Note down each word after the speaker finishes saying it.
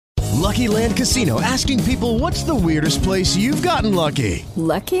Lucky Land Casino, asking people, what's the weirdest place you've gotten lucky?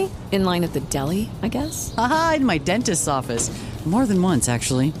 Lucky? In line at the deli, I guess? Aha, in my dentist's office. More than once,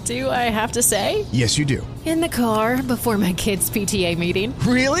 actually. Do I have to say? Yes, you do. In the car before my kids' PTA meeting.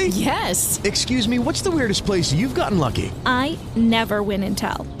 Really? Yes. Excuse me, what's the weirdest place you've gotten lucky? I never win and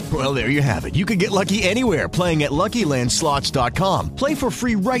tell. Well, there you have it. You can get lucky anywhere, playing at LuckyLandSlots.com. Play for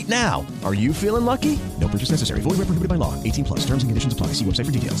free right now. Are you feeling lucky? No purchase necessary. Void where prohibited by law. 18 plus. Terms and conditions apply. See website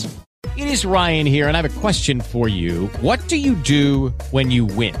for details. It is Ryan here, and I have a question for you. What do you do when you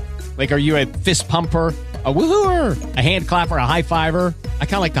win? Like, are you a fist pumper, a woohooer, a hand clapper, a high fiver? I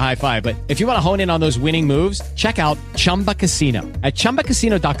kind of like the high five, but if you want to hone in on those winning moves, check out Chumba Casino. At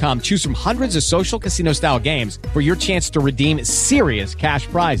ChumbaCasino.com, choose from hundreds of social casino style games for your chance to redeem serious cash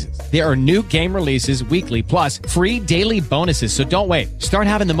prizes. There are new game releases weekly, plus free daily bonuses. So don't wait. Start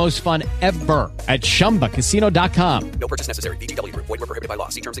having the most fun ever at ChumbaCasino.com. No purchase necessary. VGW. Void where prohibited by law.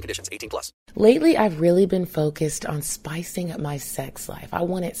 See terms and conditions. 18 plus. Lately, I've really been focused on spicing up my sex life. I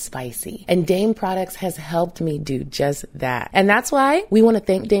want it spicy. And Dame Products has helped me do just that. And that's why we want to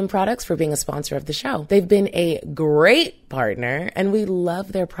thank Dame Products for being a sponsor of the show. They've been a great partner, and we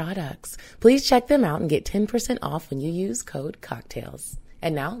love their products. Please check them out and get 10% off when you use code COCKTAILS.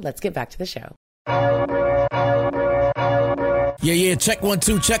 And now, let's get back to the show. Yeah, check 1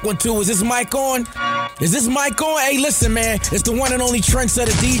 2, check 1 2. Is this mic on? Is this mic on? Hey, listen, man, it's the one and only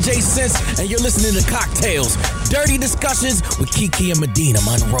trendsetter DJ Sense, and you're listening to Cocktails, dirty discussions with Kiki and Medina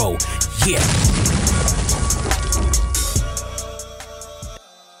Monroe. Yeah.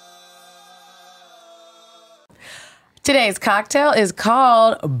 Today's cocktail is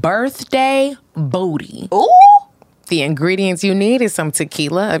called Birthday Booty. Ooh! The ingredients you need is some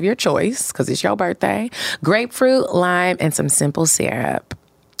tequila of your choice, because it's your birthday, grapefruit, lime, and some simple syrup,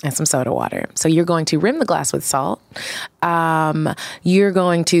 and some soda water. So you're going to rim the glass with salt. You're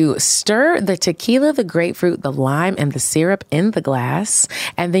going to stir the tequila, the grapefruit, the lime, and the syrup in the glass.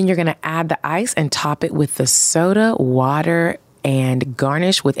 And then you're going to add the ice and top it with the soda water and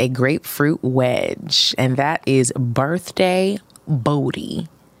garnish with a grapefruit wedge. And that is Birthday Booty.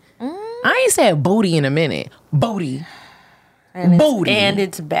 I ain't said booty in a minute. Booty. And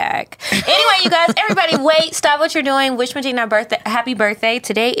it's back. Anyway, you guys, everybody wait. Stop what you're doing. Wish Medina happy birthday.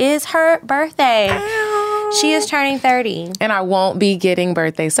 Today is her birthday. She is turning 30. And I won't be getting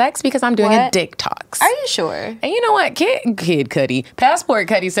birthday sex because I'm doing a dick tox. Are you sure? And you know what? Kid Cudi, Passport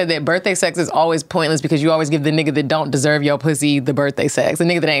Cudi said that birthday sex is always pointless because you always give the nigga that don't deserve your pussy the birthday sex. The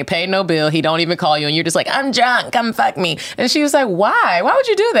nigga that ain't paid no bill, he don't even call you, and you're just like, I'm drunk, come fuck me. And she was like, why? Why would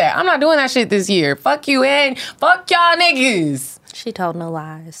you do that? I'm not doing that shit this year. Fuck you and fuck y'all niggas. She told no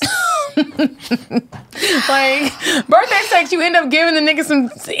lies. Like, birthday sex, you end up giving the nigga some... You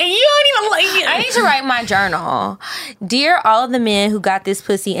don't even like it. I need to write my journal. Dear all of the men who got this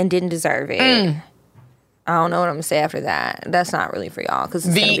pussy and didn't deserve it. I don't know what I'm going to say after that. That's not really for y'all. Cause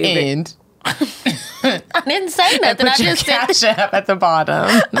it's the end. I didn't say nothing. I just said... Cash App at the bottom.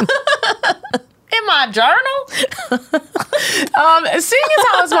 In my journal? Seeing as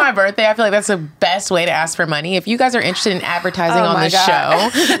how it's my birthday, I feel like that's the best way to ask for money. If you guys are interested in advertising on the show,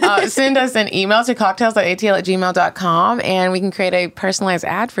 send us an email to cocktails@atl@gmail.com and we can create a personalized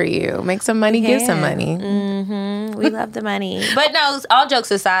ad for you. Make some money, give some money. Mm-hmm. We love the money. But no, all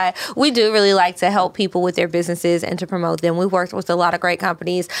jokes aside, we do really like to help people with their businesses and to promote them. We've worked with a lot of great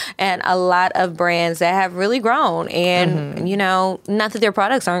companies and a lot of brands that have really grown. And, you know, not that their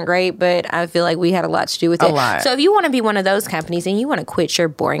products aren't great, but I feel like we had a lot to do with it. So if you want to be one of those companies and you want to quit your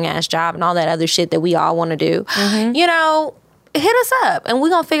boring ass job and all that other shit that we all want to do, you know, hit us up and we're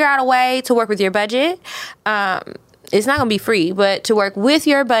going to figure out a way to work with your budget. It's not going to be free, but to work with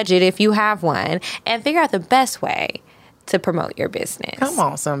your budget if you have one and figure out the best way to promote your business. Come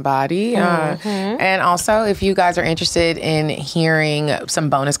on, somebody. And also, if you guys are interested in hearing some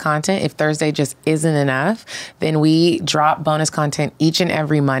bonus content, if Thursday just isn't enough, then we drop bonus content each and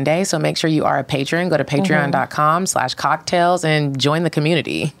every Monday. So make sure you are a patron. Go to patreon.com/cocktails and join the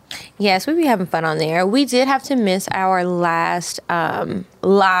community. Yes, we be having fun on there. We did have to miss our last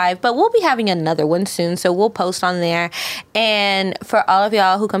live, but we'll be having another one soon, so we'll post on there. And for all of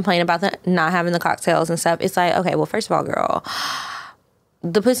y'all who complain about not having the cocktails and stuff, it's like, okay, well, first of all, girl,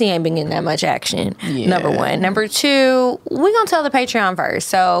 the pussy ain't been getting that much action, number one. Number two, we're going to tell the Patreon first.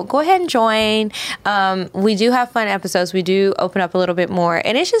 So go ahead and join. We do have fun episodes. We do open up a little bit more.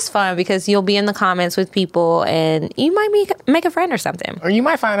 And it's just fun because you'll be in the comments with people and you might make a friend or something. Or you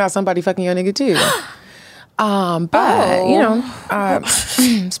might find out somebody fucking your nigga too. But, you know,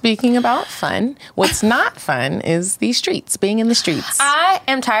 speaking about fun, what's not fun is the streets, being in the streets. I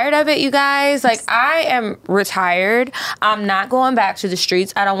am tired of it, you guys. Like, I am retired. I'm not going back to the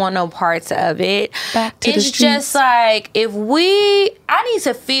streets. I don't want no parts of it. Back to the it's streets. just like, I need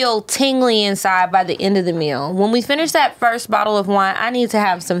to feel tingly inside by the end of the meal. When we finish that first bottle of wine, I need to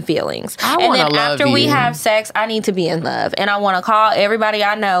have some feelings. And then after we have sex, I need to be in love. And I want to call everybody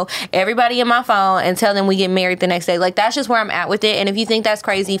I know, everybody in my phone, and tell them we get married the next day. Like, that's just where I'm at with it. And if you think that's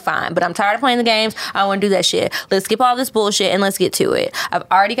crazy, fine. But I'm tired of playing the games. I don't want to do that shit. Let's skip all this bullshit and let's get to it. I've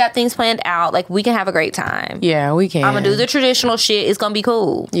already got things planned out. Like, we can have a great time. Yeah, we can. I'm going to do the traditional shit. It's going to be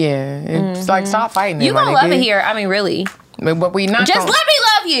cool. Yeah. It's like, stop fighting. You going to love it here. I mean, really. But we not just let me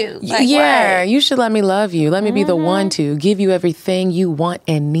love you. Like, yeah, what? you should let me love you. Let me be the one to give you everything you want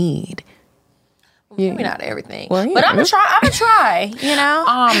and need. Maybe not everything. Well, yeah. But I'm going to try, you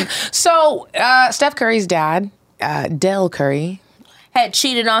know? So, Steph Curry's dad, Del Curry, had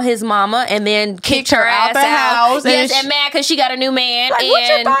cheated on his mama and then kicked her out ass the house. Yes, and mad because she got a new man. Like,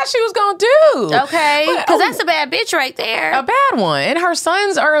 what you thought she was going to do? Okay, because that's a bad bitch right there. A bad one. And her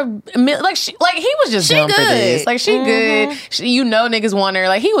sons are, he was just dumb for this. Like, she good. Niggas want her.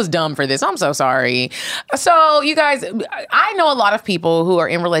 Like, he was dumb for this. I'm so sorry. So, you guys, I know a lot of people who are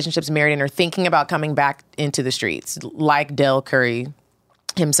in relationships, married, and are thinking about coming back into the streets, like Del Curry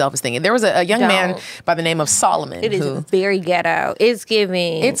himself is thinking. There was a young man by the name of Solomon. It is very ghetto. It's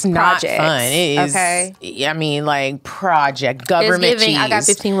giving. It's not projects, fun. It is. Okay. I mean, like, project, government it's giving, cheese. I got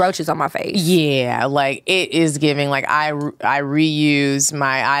 15 roaches on my face. Yeah, like, it is giving. Like, I reuse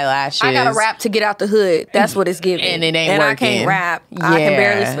my eyelashes. I got to rap to get out the hood. That's what it's giving. And it ain't and working. I can't rap. Yeah. I can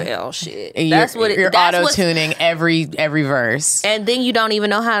barely spell shit. That's what it is. You're auto-tuning every verse. And then you don't even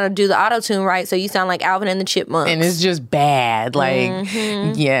know how to do the auto-tune right, so you sound like Alvin and the Chipmunks. And it's just bad. Like,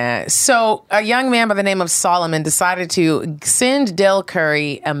 yeah. So a young man by the name of Solomon decided to send Del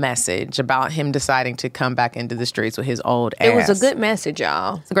Curry a message about him deciding to come back into the streets with his old ass. It was a good message,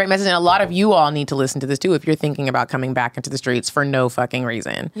 y'all. It's a great message. And a lot of you all need to listen to this too if you're thinking about coming back into the streets for no fucking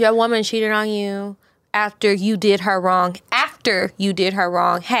reason. Your woman cheated on you after you did her wrong.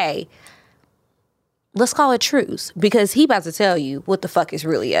 Hey, let's call it truce, because he about to tell you what the fuck is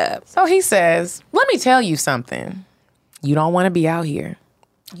really up. So he says, let me tell you something. You don't want to be out here.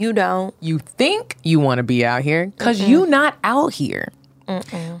 You don't. You think you want to be out here because you not out here.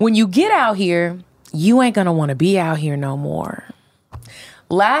 When you get out here, you ain't going to want to be out here no more.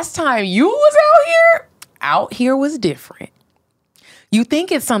 Last time you was out here was different. You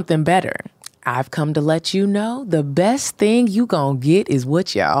think it's something better. I've come to let you know the best thing you gonna get is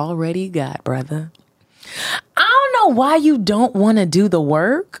what you already got, brother. I don't know why you don't want to do the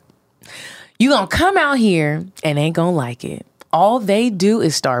work. You gonna come out here and ain't gonna like it. All they do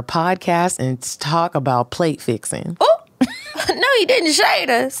is start podcasts and talk about plate fixing. Oh, no, he didn't shade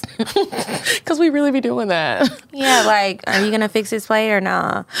us. Because we really be doing that. Yeah, like, are you going to fix his plate or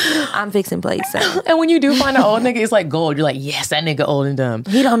nah? I'm fixing plates. So. And when you do find an old nigga, it's like gold. You're like, yes, that nigga old and dumb.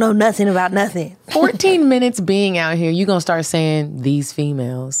 He don't know nothing about nothing. 14 minutes being out here, you going to start saying these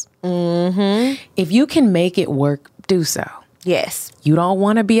females. If you can make it work, do so. Yes. You don't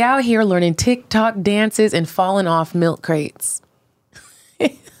want to be out here learning TikTok dances and falling off milk crates.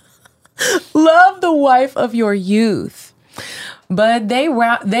 Love the wife of your youth. But they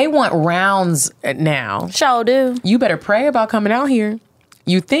want rounds now. Sure do. You better pray about coming out here.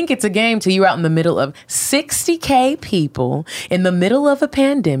 You think it's a game till you're out in the middle of 60K people in the middle of a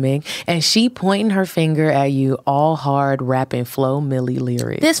pandemic and she pointing her finger at you all hard rapping Flo Milli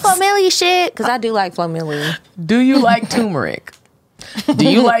lyrics. This Flo Milli shit? Because I do like Flo Milli. Do you like turmeric? Do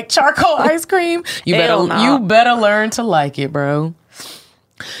you like charcoal ice cream? You better learn to like it, bro.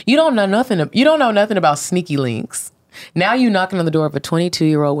 You don't know nothing about sneaky links. Now you knocking on the door of a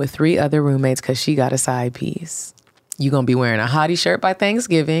 22-year-old with 3 other roommates because she got a side piece. You gonna be wearing a hottie shirt by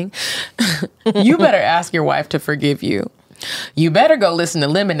Thanksgiving. You better ask your wife to forgive you. You better go listen to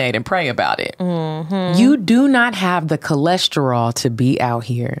Lemonade and pray about it. You do not have the cholesterol to be out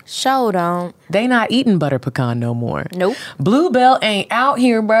here. Sure don't. They not eating butter pecan no more. Nope. Bluebell ain't out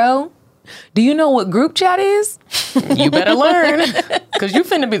here, bro. Do you know what group chat is? You better learn, because you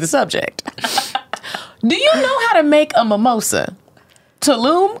finna be the subject. Do you know how to make a mimosa?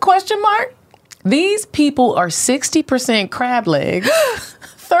 Tulum, ? These people are 60% crab legs,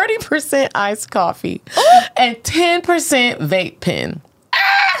 30% iced coffee, and 10% vape pen.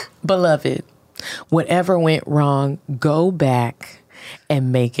 Beloved, whatever went wrong, go back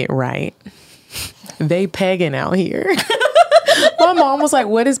and make it right. They pegging out here. My mom was like,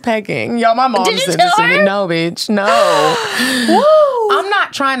 what is pegging? Y'all, my mom Did you said tell this to me. her? No, bitch, no. I'm not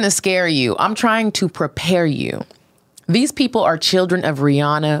not trying to scare you. I'm trying to prepare you. These people are children of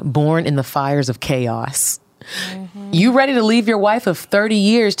Rihanna, born in the fires of chaos. You ready to leave your wife of 30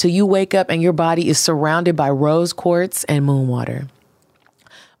 years till you wake up and your body is surrounded by rose quartz and moon water.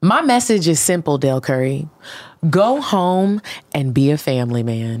 My message is simple, Dale Curry. Go home and be a family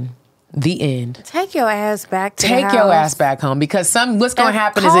man. The end. Take your ass back to Take the your house. ass back home, because what's going to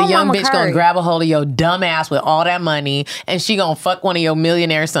happen is call a young Mama bitch going Curry. to grab a hold of your dumb ass with all that money, and she going to fuck one of your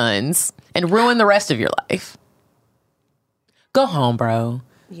millionaire sons and ruin the rest of your life. Go home, bro.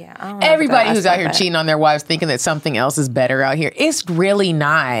 Yeah, I don't know Everybody if who's that's out here bad. cheating on their wives thinking that something else is better out here, it's really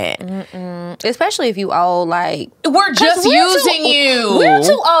not. Especially if you old, like... We're just using you. We're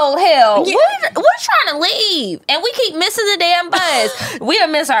too old, hell. We're trying to leave, and we keep missing the damn bus. We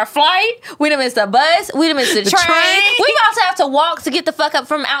done missed our flight. We done missed the bus. We done missed the train. We about to have to walk to get the fuck up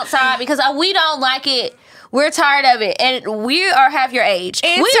from outside because we don't like it. We're tired of it, and we are half your age.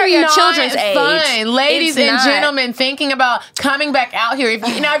 It's we are your not children's fun. age. Ladies It's and not. gentlemen, thinking about coming back out here.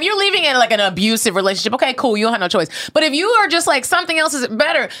 If you're leaving in like an abusive relationship, okay, cool, you don't have no choice. But if you are just like something else is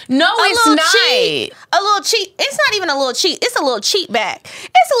better, no, it's not. Cheat. A little cheat. It's not even a little cheat. It's a little cheat back.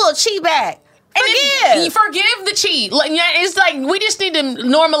 It's a little cheat back. Forgive the cheat. Like, yeah, it's like we just need to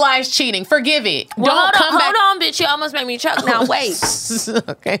normalize cheating. Forgive it. Well, Don't come back. Hold on, bitch. You almost made me choke. Now wait.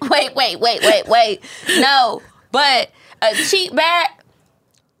 Okay. Wait. No, but a cheat back,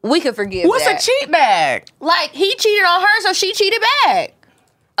 we could forgive. What's that. a cheat back? Like, he cheated on her, so she cheated back.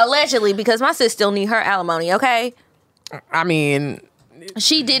 Allegedly, because my sis still need her alimony. Okay. I mean,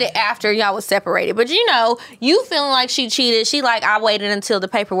 she did it after y'all was separated. But you feeling like she cheated. She like, I waited until the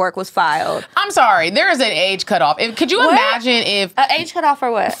paperwork was filed. I'm sorry. There is an age cutoff. Could you imagine if... An age cutoff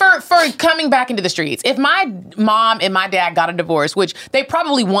for what? For coming back into the streets. If my mom and my dad got a divorce, which they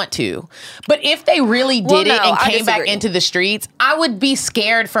probably want to, but if they really did it and came back into the streets, I would be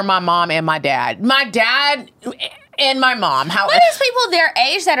scared for my mom and my dad. My dad... and my mom. But there's people their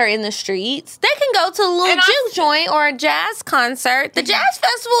age that are in the streets. They can go to a little juke joint or a jazz concert. The jazz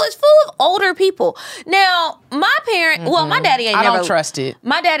festival is full of older people. Now, my parent, well, my daddy ain't I never... don't trust it.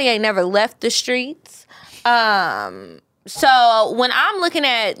 My daddy ain't never left the streets. So when I'm looking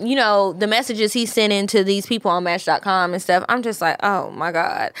at, the messages he's sending to these people on Match.com and stuff, I'm just like, oh my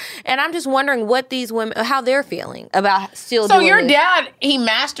God. And I'm just wondering what these women, how they're feeling about still doing So your this. dad, he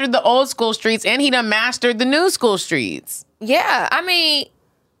mastered the old school streets and he done mastered the new school streets. Yeah, I mean,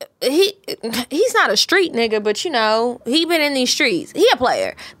 he's not a street nigga, but he been in these streets. He a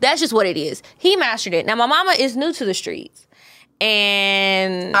player. That's just what it is. He mastered it. Now my mama is new to the streets.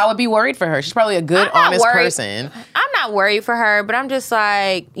 And I would be worried for her. She's probably a good, honest person. I'm not worried for her, but I'm just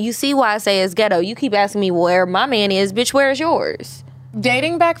like, you see why I say it's ghetto. You keep asking me where my man is. Bitch, where's yours?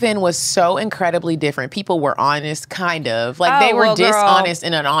 Dating back then was so incredibly different. People were honest, kind of. Like, they were dishonest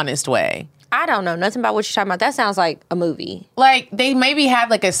in an honest way. I don't know nothing about what you're talking about. That sounds like a movie. Like, they maybe had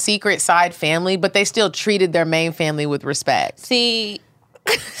like a secret side family, but they still treated their main family with respect. See.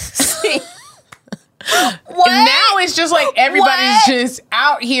 What? Now it's just like everybody's just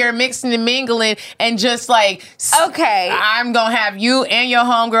out here mixing and mingling and just like, okay, I'm gonna have you and your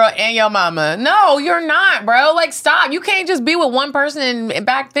homegirl and your mama. No, you're not, bro. Like, stop. You can't just be with one person. And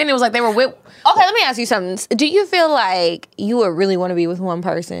back then it was like they were with. Okay, let me ask you something. Do you feel like you would really want to be with one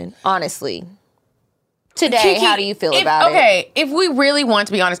person, honestly? Today, Kiki, how do you feel about it? Okay, if we really want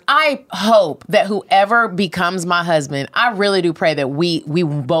to be honest, I hope that whoever becomes my husband, I really do pray that we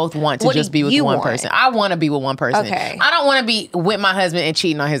both want to just be with one person. I want to be with one person. Okay. I don't want to be with my husband and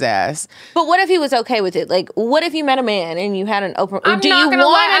cheating on his ass. But what if he was okay with it? Like, what if you met a man and you had an open...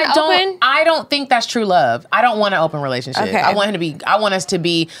 I don't think that's true love. I don't want an open relationship. Okay. I want us to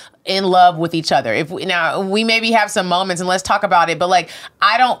be in love with each other. If we maybe have some moments and let's talk about it, but like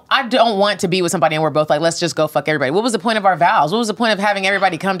I don't want to be with somebody and we're both like, let's just go fuck everybody. What was the point of our vows? What was the point of having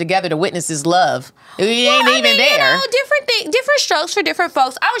everybody come together to witness this love? It ain't even there. Different strokes for different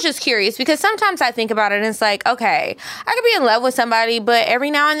folks. I was just curious because sometimes I think about it and it's like, okay, I could be in love with somebody, but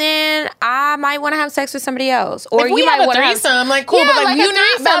every now and then I might want to have sex with somebody else. Or if we you have might a want to have threesome, like cool, but like you're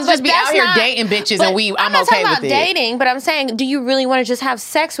not about to just be out here dating bitches and I'm not okay talking with about it. dating, but I'm saying, do you really want to just have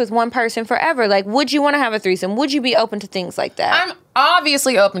sex with one person forever? Like, would you want to have a threesome? Would you be open to things like that? I'm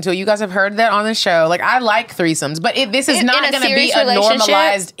obviously open to it. You guys have heard that on the show. Like, I like threesomes, but this is not going to be a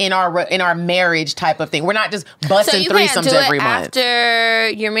normalized in our marriage type of thing. We're not just busting threesomes every month. After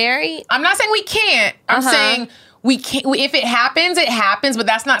you're married? I'm not saying we can't. I'm saying we can't. If it happens, but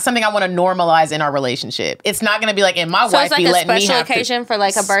that's not something I want to normalize in our relationship. It's not going to be like, and my So wife it's like be a letting me special have to- occasion for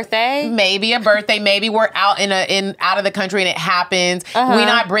like a birthday? Maybe a birthday. Maybe we're out out of the country and it happens. Uh-huh. We're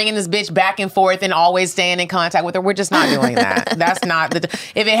not bringing this bitch back and forth and always staying in contact with her. We're just not doing that. That's not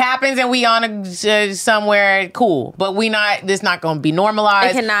if it happens and we on somewhere, cool. But it's not going to be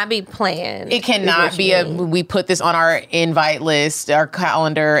normalized. It cannot be planned. It cannot be we put this on our invite list, our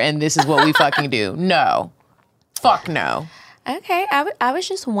calendar, and this is what we fucking do. No. Fuck no. Okay, I was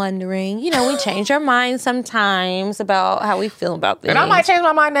just wondering. You know, we change our minds sometimes about how we feel about things. And I might change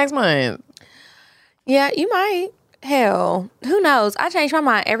my mind next month. Yeah, you might. Hell, who knows? I change my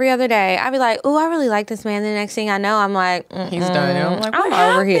mind every other day. I be like, "Ooh, I really like this man." The next thing I know, I'm like, he's done. I'm like, I'm what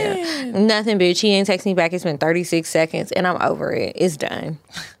over happened? here. Nothing, bitch. He ain't text me back. It's been 36 seconds, and I'm over it. It's done.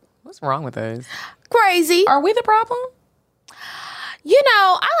 What's wrong with us? Crazy. Are we the problem? You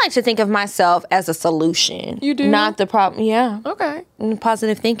know, I like to think of myself as a solution. You do? Not the problem. Yeah. Okay.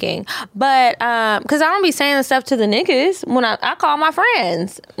 Positive thinking. But, because I don't be saying the stuff to the niggas when I call my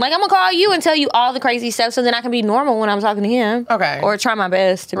friends. Like, I'm going to call you and tell you all the crazy stuff so then I can be normal when I'm talking to him. Okay. Or try my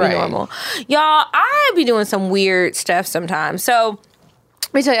best to be normal. Y'all, I be doing some weird stuff sometimes. So,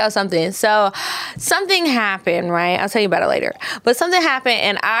 let me tell y'all something. So, something happened, right? I'll tell you about it later. But something happened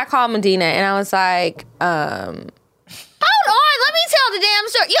and I called Medina and I was like, hold on, let me tell the damn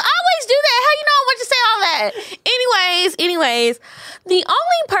story. You always do that. How you know what to say all that? Anyways, the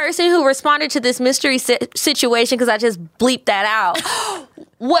only person who responded to this mystery situation, because I just bleeped that out,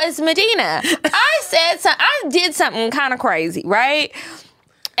 was Medina. I did something kind of crazy, right?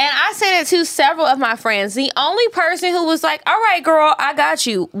 And I said it to several of my friends. The only person who was like, all right, girl, I got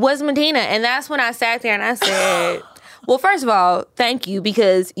you, was Medina. And that's when I sat there and I said, well, first of all, thank you,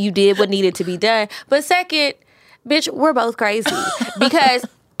 because you did what needed to be done. But second, bitch, we're both crazy. Because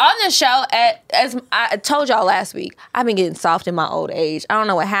on the show, as I told y'all last week, I've been getting soft in my old age. I don't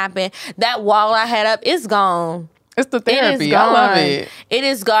know what happened. That wall I had up, it's gone. It's the therapy. I love it. It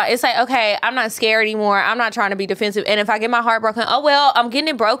is gone. It's like, okay, I'm not scared anymore. I'm not trying to be defensive. And if I get my heart broken, oh, well, I'm getting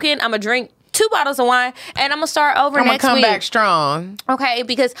it broken. I'm going to drink 2 bottles of wine and I'm going to start over next week. I'm going to come back strong. Okay,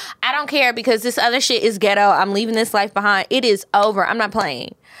 because I don't care, because this other shit is ghetto. I'm leaving this life behind. It is over. I'm not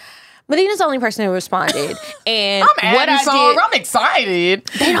playing. Medina's the only person who responded. And I'm I'm excited.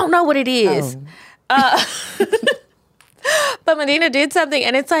 They don't know what it is. But Medina did something,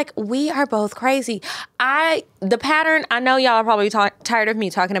 and it's like, we are both crazy. The pattern, I know y'all are probably tired of me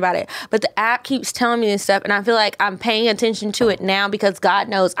talking about it, but the app keeps telling me this stuff, and I feel like I'm paying attention to it now because God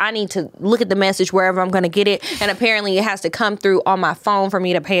knows I need to look at the message wherever I'm going to get it, and apparently it has to come through on my phone for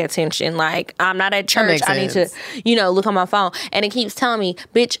me to pay attention. Like, I'm not at church. I need to, look on my phone, and it keeps telling me,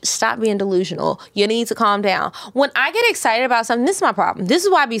 bitch, stop being delusional. You need to calm down. When I get excited about something, this is my problem. This is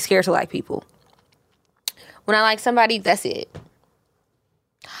why I be scared to like people. When I like somebody, that's it.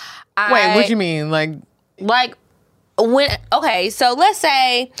 Wait, what you mean? Like so let's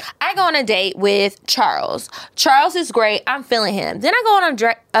say I go on a date with Charles. Charles is great. I'm feeling him. Then I go on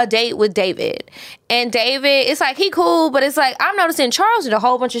a date with David. And David, it's like, he cool, but it's like, I'm noticing Charles did a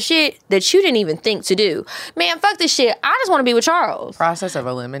whole bunch of shit that you didn't even think to do. Man, fuck this shit. I just want to be with Charles. Process of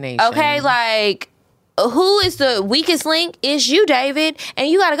elimination. Okay, like, who is the weakest link? It's you, David, and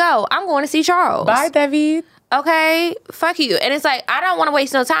you gotta go. I'm going to see Charles. Bye, David. Okay, fuck you. And it's like, I don't want to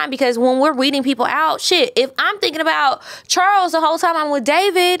waste no time, because when we're weeding people out, shit, if I'm thinking about Charles the whole time I'm with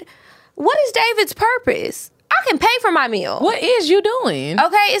David, what is David's purpose? I can pay for my meal. What is you doing?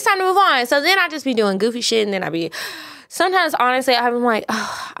 Okay, it's time to move on. So then I just be doing goofy shit, and then sometimes honestly, I'm like,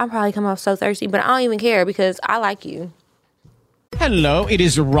 oh, I'm probably coming off so thirsty, but I don't even care because I like you. Hello, it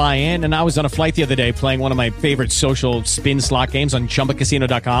is Ryan, and I was on a flight the other day playing one of my favorite social spin slot games on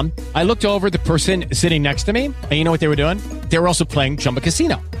ChumbaCasino.com. I looked over at the person sitting next to me, and you know what they were doing? They were also playing Chumba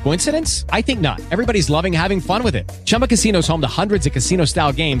Casino. Coincidence? I think not. Everybody's loving having fun with it. Chumba Casino is home to hundreds of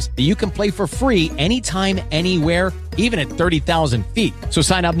casino-style games that you can play for free anytime, anywhere, even at 30,000 feet. So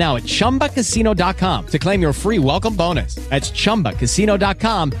sign up now at ChumbaCasino.com to claim your free welcome bonus. That's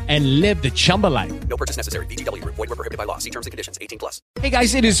ChumbaCasino.com and live the Chumba life. No purchase necessary. VGW. Void were prohibited by law. See terms and conditions. 18+. Hey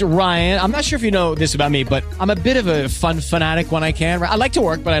guys, it is Ryan. I'm not sure if you know this about me, but I'm a bit of a fun fanatic when I can. I like to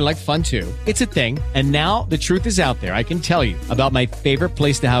work, but I like fun too. It's a thing. And now the truth is out there. I can tell you about my favorite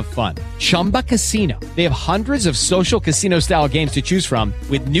place to have fun. Chumba Casino. They have hundreds of social casino style games to choose from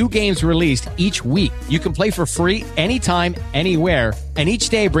with new games released each week. You can play for free anytime, anywhere. And each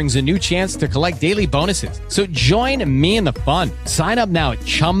day brings a new chance to collect daily bonuses. So join me in the fun. Sign up now at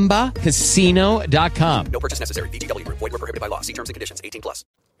ChumbaCasino.com. No purchase necessary. VGW. Void were prohibited by law. See terms and conditions. 18+.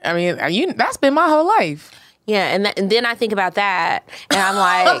 I mean, that's been my whole life. Yeah, and then I think about that, and I'm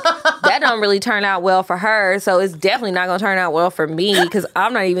like, that don't really turn out well for her, so it's definitely not gonna turn out well for me because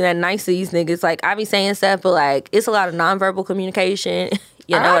I'm not even that nice to these niggas. Like, I be saying stuff, but like, it's a lot of nonverbal communication.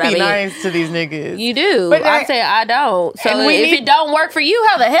 You know what I mean? Nice to these niggas. You do. But I say I don't. So if it don't work for you,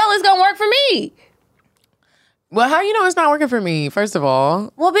 how the hell is it gonna work for me? Well, how you know it's not working for me, first of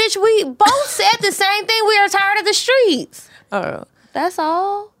all? Well, bitch, we both said the same thing. We are tired of the streets. Oh. That's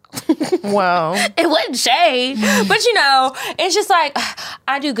all. Well, it wasn't shade, but you know, it's just like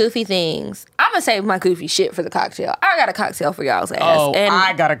I do goofy things. I'm gonna save my goofy shit for the cocktail. I got a cocktail for y'all's ass. Oh, and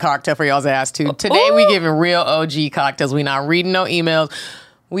I got a cocktail for y'all's ass too. Today we giving real OG cocktails. We not reading no emails.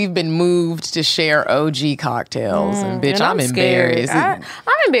 We've been moved to share OG cocktails, and bitch, I'm embarrassed. I'm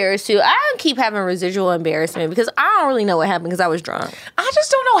embarrassed too. I keep having residual embarrassment because I don't really know what happened because I was drunk. I just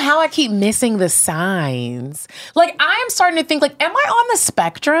don't know how I keep missing the signs. Like, I am starting to think, like, am I on the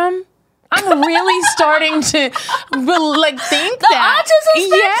spectrum? I'm really starting to think the that. autism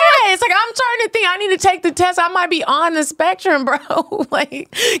spectrum? Yes, like I'm starting to think I need to take the test. I might be on the spectrum, bro. Like,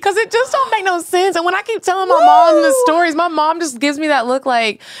 because it just don't make no sense. And when I keep telling my mom the stories, my mom just gives me that look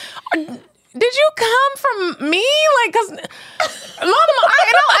like, did you come from me? Like, because I'll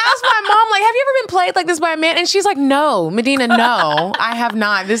ask my mom, like, have you ever been played like this by a man? And she's like, no, Medina, no, I have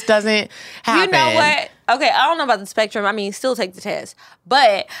not. This doesn't happen. You know what? Okay, I don't know about the spectrum. I mean, still take the test.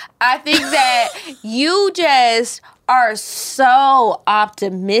 But I think that you just are so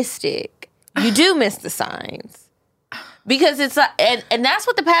optimistic. You do miss the signs. Because it's, and that's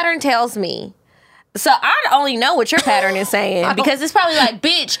what the pattern tells me. So I only know what your pattern is saying because it's probably like,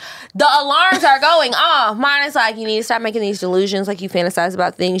 bitch, the alarms are going off. Mine is like, you need to stop making these delusions. Like, you fantasize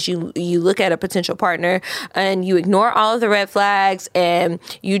about things. You look at a potential partner and you ignore all of the red flags and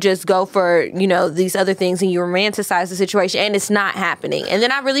you just go for, you know, these other things and you romanticize the situation and it's not happening. And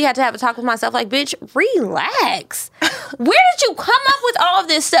then I really had to have a talk with myself like, bitch, relax. Where did you come up with all of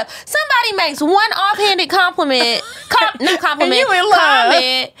this stuff? Somebody makes one offhanded comment.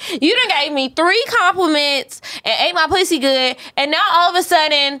 Comment. You done gave me 3 compliments and ate my pussy good, and now all of a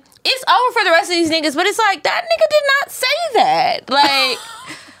sudden it's over for the rest of these niggas. But it's like, that nigga did not say that. Like,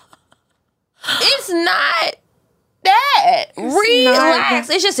 it's not that. Relax.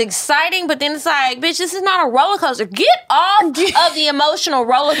 It's just exciting, but then it's like, bitch, this is not a roller coaster. Get off of the emotional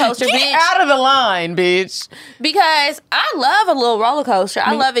roller coaster, bitch. Get out of the line, bitch. Because I love a little roller coaster.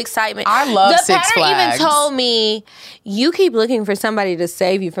 I love excitement. I love Six Flags. The pattern even told me, you keep looking for somebody to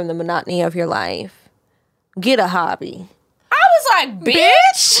save you from the monotony of your life. Get a hobby. I was like,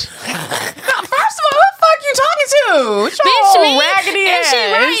 bitch. First of all, what the fuck you talking to? Bitch, me. Raggedy And ass. she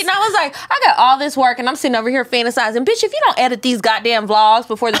right. And I was like, I got all this work and I'm sitting over here fantasizing. Bitch, if you don't edit these goddamn vlogs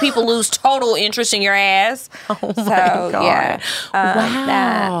before the people lose total interest in your ass. Oh my God. Yeah.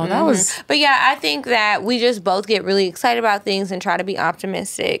 Wow. That was... But yeah, I think that we just both get really excited about things and try to be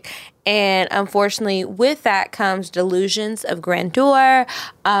optimistic. And unfortunately, with that comes delusions of grandeur,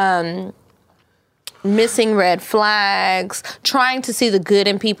 missing red flags, trying to see the good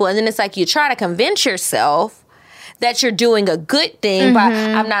in people. And then it's like you try to convince yourself that you're doing a good thing, but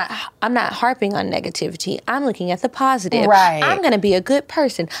I'm not harping on negativity. I'm looking at the positive. Right. I'm going to be a good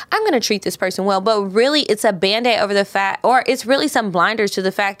person. I'm going to treat this person well. But really, it's a Band-Aid over the fact, or it's really some blinders to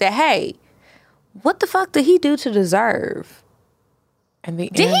the fact that, hey, what the fuck did he do to deserve? And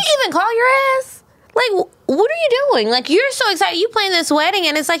did he even call your ass? Like, what are you doing? Like, you're so excited. You plan this wedding,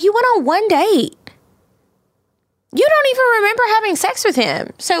 and it's like you went on one date. You don't even remember having sex with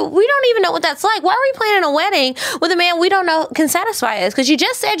him. So we don't even know what that's like. Why are we planning a wedding with a man we don't know can satisfy us? Because you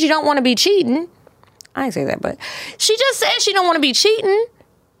just said you don't want to be cheating. I didn't say that, but she just said she don't want to be cheating.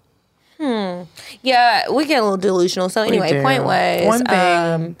 Yeah, we get a little delusional. So anyway, point was... One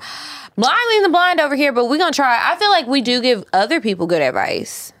thing... blindly the blind over here, but we're going to try. I feel like we do give other people good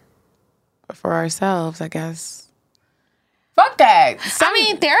advice. For ourselves, I guess. Fuck that. I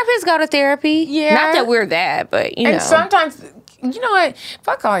mean, therapists go to therapy. Yeah. Not that we're that, but you know. And sometimes, you know what?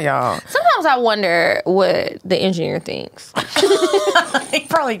 Fuck all y'all. Sometimes I wonder what the engineer thinks. He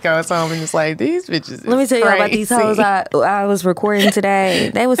probably goes home and just like, these bitches Let me tell you about these hoes I was recording today.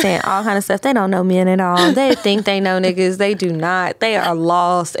 They were saying all kind of stuff. They don't know men at all. They think they know niggas. They do not. They are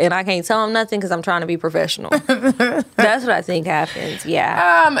lost. And I can't tell them nothing because I'm trying to be professional. That's what I think happens.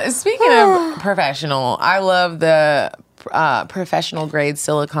 Yeah. Speaking of professional, I love the... professional grade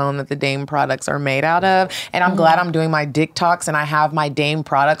silicone that the Dame products are made out of. And I'm glad I'm doing my dick talks and I have my Dame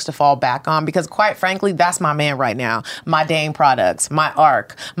products to fall back on because quite frankly, that's my man right now. My Dame products, my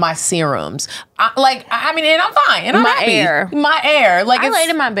ARC, my serums. And I'm fine. And I'm happy. My air. Like, I laid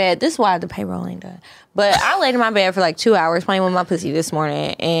in my bed. This is why the payroll ain't done. But I laid in my bed for like 2 hours playing with my pussy this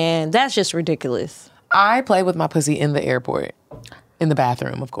morning. And that's just ridiculous. I played with my pussy in the airport. In the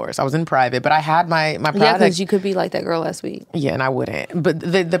bathroom, of course. I was in private, but I had my product. Yeah, because you could be like that girl last week. Yeah, and I wouldn't. But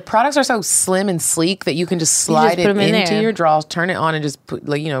the products are so slim and sleek that you can just slide it into your drawers, turn it on, and just put,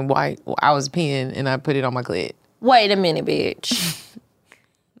 like, you know, why I was peeing and I put it on my clit. Wait a minute, bitch.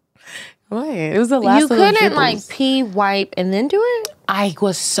 What? It was the last. You couldn't like pee, wipe, and then do it. I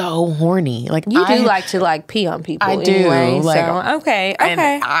was so horny. Like you do like to like pee on people. I do. Anyway, like, so, okay.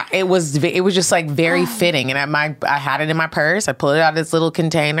 And it was just like very fitting, and I had it in my purse. I pulled it out of this little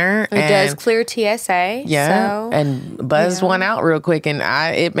container. It does clear TSA. Yeah, so, and buzzed one out real quick, and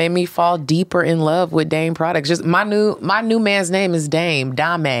it made me fall deeper in love with Dame products. Just my new man's name is Dame.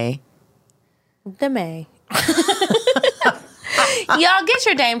 Dame. Y'all get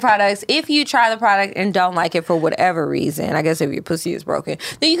your Dame products. If you try the product and don't like it for whatever reason, I guess if your pussy is broken,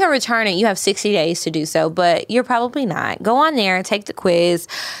 then you can return it. You have 60 days to do so, but you're probably not. Go on there and take the quiz.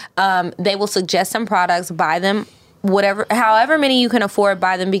 They will suggest some products, buy them. However many you can afford,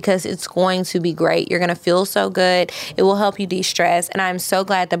 buy them because it's going to be great. You're going to feel so good. It will help you de-stress. And I'm so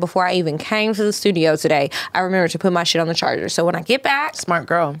glad that before I even came to the studio today, I remembered to put my shit on the charger. So when I get back, smart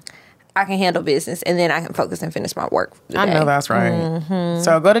girl, I can handle business, and then I can focus and finish my work for the I day. know that's right. Mm-hmm.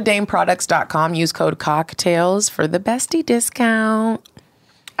 So go to dameproducts.com, use code cocktails for the bestie discount.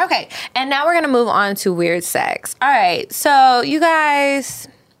 Okay, and now we're going to move on to weird sex. All right, so you guys,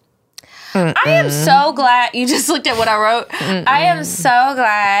 I am so glad you just looked at what I wrote. I am so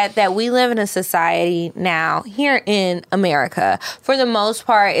glad that we live in a society now here in America. For the most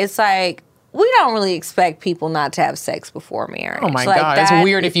part, it's like, we don't really expect people not to have sex before marriage. Oh my God, it's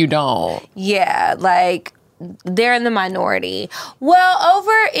weird if you don't. Yeah, like they're in the minority. Well,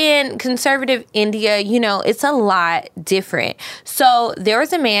 over in conservative India, you know, it's a lot different. So there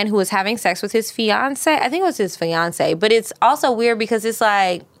was a man who was having sex with his fiance. I think it was his fiance, but it's also weird because it's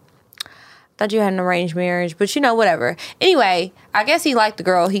like, thought you had an arranged marriage, but you know, whatever. Anyway, I guess he liked the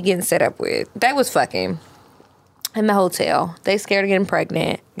girl he getting set up with. They was fucking in the hotel. They scared of getting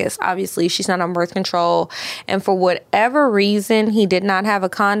pregnant. I guess obviously she's not on birth control. And for whatever reason, he did not have a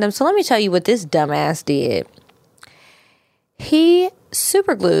condom. So let me tell you what this dumbass did. He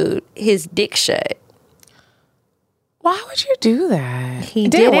superglued his dick shut. Why would you do that? He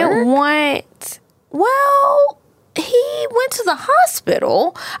didn't want... Well, he went to the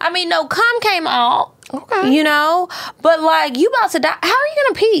hospital. I mean, no cum came out. Okay. You know? But like, you about to die. How are you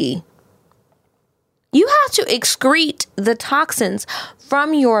going to pee? You have to excrete the toxins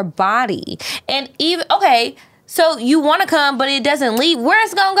from your body. And even, okay, so you want to come, but it doesn't leave.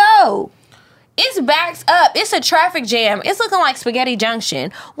 Where's it going to go? It's backed up. It's a traffic jam. It's looking like Spaghetti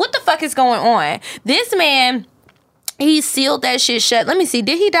Junction. What the fuck is going on? This man, he sealed that shit shut. Let me see.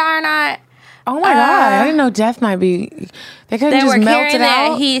 Did he die or not? Oh my God. I didn't know death might be. They couldn't just melt it out. They were carrying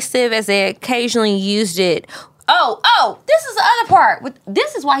that adhesive as they occasionally used it. Oh, this is the other part.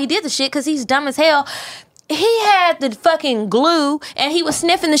 This is why he did the shit, because he's dumb as hell. He had the fucking glue, and he was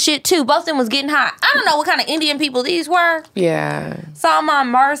sniffing the shit, too. Both of them was getting hot. I don't know what kind of Indian people these were. Yeah. Salman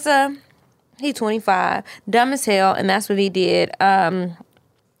Mirza, he 25. Dumb as hell, and that's what he did.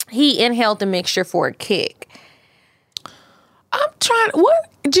 He inhaled the mixture for a kick. I'm trying... What?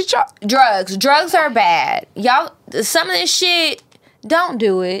 Did y'all... Drugs are bad. Y'all, some of this shit... Don't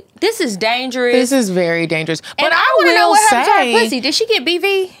do it. This is dangerous. This is very dangerous. But and I want to know what happened to her pussy. Did she get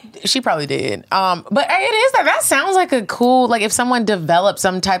BV? She probably did. But it is that sounds like a cool, like if someone developed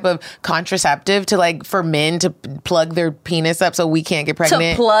some type of contraceptive to like for men to plug their penis up so we can't get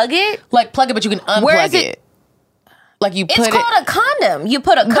pregnant. To plug it? Like plug it, but you can unplug it. Like you put it's called a condom. You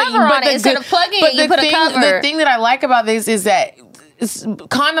put a cover on it instead of plugging it. You put a cover. The thing that I like about this is that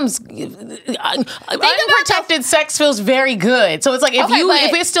condoms, unprotected sex feels very good. So it's like if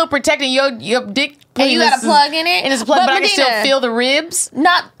it's still protecting your dick, and you got a plug in it, and it's plugged, but I can still feel the ribs.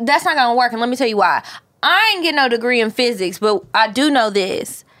 That's not gonna work. And let me tell you why. I ain't get no degree in physics, but I do know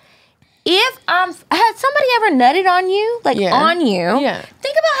this. If had somebody ever nutted on you, on you,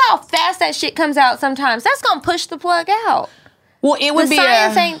 think about how fast that shit comes out. Sometimes that's gonna push the plug out. Well, it would the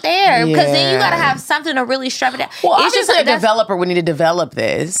science ain't there because then you got to have something to really strap it down. Well, it's just a developer would need to develop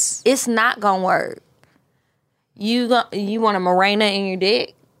this. It's not gonna work. You want a Mirena in your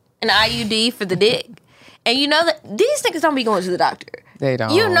dick, an IUD for the dick, and you know that these niggas don't be going to the doctor. They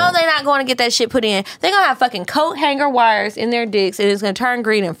don't. You know they're not going to get that shit put in. They're gonna have fucking coat hanger wires in their dicks, and it's gonna turn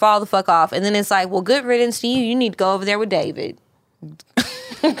green and fall the fuck off. And then it's like, well, good riddance to you. You need to go over there with David.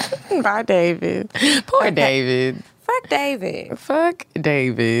 Bye, David. Poor David. Fuck David. Fuck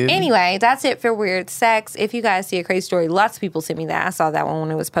David. Anyway, that's it for weird sex. If you guys see a crazy story, lots of people sent me that. I saw that one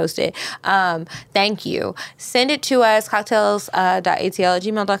when it was posted. Thank you. Send it to us,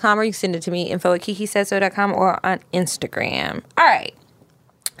 cocktails.atl@gmail.com, or you can send it to me, info@kikisaidso.com, or on Instagram. All right.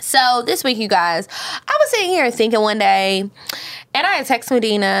 So this week, you guys, I was sitting here thinking one day, and I had texted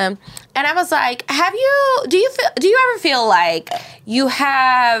Medina, and I was like, do you ever feel like you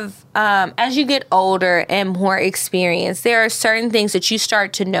have, as you get older and more experienced, there are certain things that you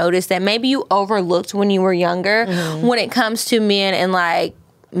start to notice that maybe you overlooked when you were younger when it comes to men and like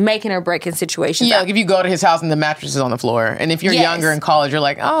making or breaking situations. Yeah, like if you go to his house and the mattress is on the floor, and if you're younger in college, you're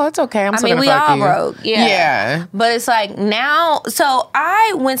like, oh, it's okay. I'm still gonna fuck you. We all broke. Yeah. But it's like now, so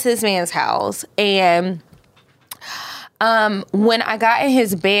I went to this man's house, and when I got in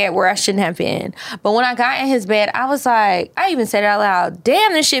his bed, where I shouldn't have been, but when I got in his bed, I was like, I even said it out loud,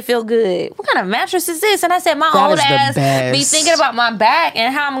 damn, this shit feel good. What kind of mattress is this? And I said, my old ass be thinking about my back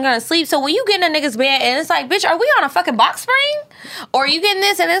and how I'm gonna sleep. So when you get in a nigga's bed and it's like, bitch, are we on a fucking box spring? Or are you getting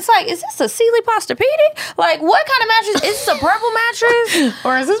this? And it's like, is this a Sealy Posturepedic? Like, what kind of mattress? Is this a purple mattress?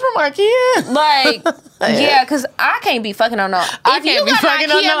 Or is this from IKEA? Like, yeah, because I can't be fucking on no. If you got an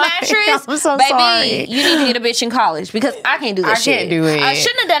IKEA mattress, I'm so baby, sorry. you need to get a bitch in college, because I can't do this shit. I can't do it. I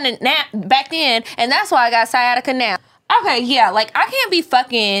shouldn't have done it back then, and that's why I got sciatica now. Okay, yeah, like I can't be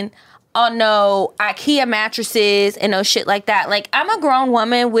fucking on no IKEA mattresses and no shit like that. Like, I'm a grown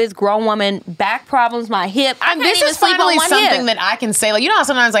woman with grown woman back problems, my hip. I can't even sleep on one hip. Something that I can say. Like, you know how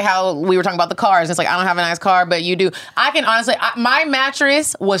sometimes, like how we were talking about the cars, it's like, I don't have a nice car, but you do. I can honestly, my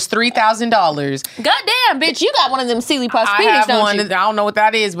mattress was $3,000. Goddamn, bitch, you got one of them Sealy Posturepedics, I have don't one. you? I don't know what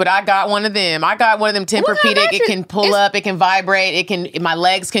that is, but I got one of them. I got one of them Tempur-Pedic. It can pull up, it can vibrate, it can. My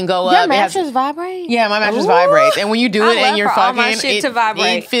legs can go up. Your mattress vibrate? Yeah, my mattress vibrates. And when you do it and you're fucking, all my shit to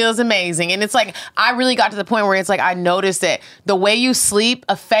vibrate. It feels amazing. And it's like, I really got to the point where it's like, I noticed that the way you sleep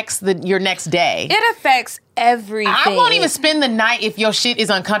affects your next day. It affects everything. I won't even spend the night if your shit is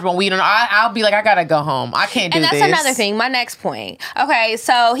uncomfortable. I'll be like, I gotta go home. I can't do this. And that's another thing. My next point. Okay,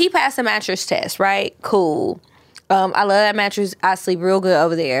 so he passed the mattress test, right? Cool. I love that mattress. I sleep real good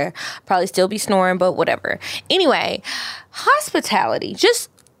over there. Probably still be snoring, but whatever. Anyway, hospitality.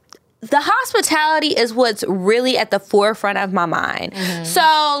 The hospitality is what's really at the forefront of my mind. Mm-hmm. So,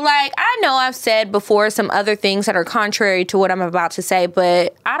 like, I know I've said before some other things that are contrary to what I'm about to say,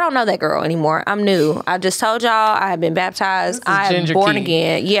 but I don't know that girl anymore. I'm new. I just told y'all I have been baptized. I am born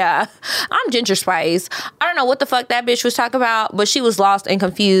again. Yeah. I'm Ginger Spice. I don't know what the fuck that bitch was talking about, but she was lost and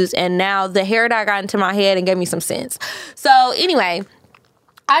confused, and now the hair dye got into my head and gave me some sense. So, anyway,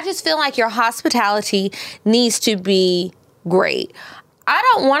 I just feel like your hospitality needs to be great. I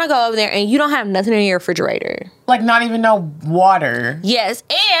don't want to go over there and you don't have nothing in your refrigerator. Like, not even no water. Yes,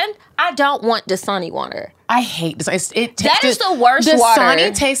 and I don't want Dasani water. I hate Dasani. That is the worst water.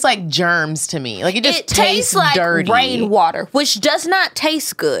 Dasani tastes like germs to me. Like, it just tastes like dirty. Rainwater, which does not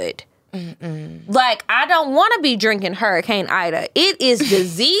taste good. Mm-mm. Like, I don't want to be drinking Hurricane Ida. It is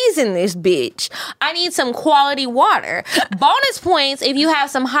disease in this bitch. I need some quality water. Bonus points if you have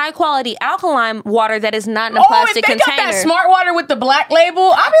some high quality alkaline water that is not in a plastic container. If they got that smart water with the black label,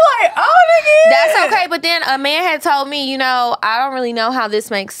 I'll be like, oh, nigga. That's okay. But then a man had told me, I don't really know how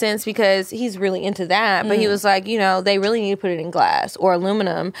this makes sense, because he's really into that. But he was like, they really need to put it in glass or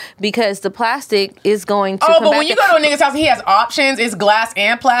aluminum, because the plastic is going to but when you go to a nigga's house, he has options. It's glass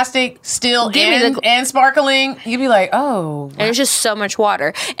and plastic. Still and sparkling, you'd be like, oh. And it's just so much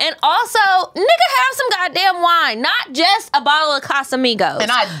water. And also, nigga, have some goddamn wine, not just a bottle of Casamigos. And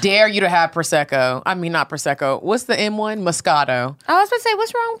I dare you to have Prosecco. I mean, not Prosecco. What's the M1? Moscato. I was about to say,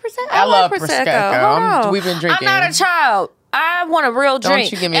 what's wrong with Prosecco? I love Prosecco. We've been drinking. I'm not a child. I want a real drink.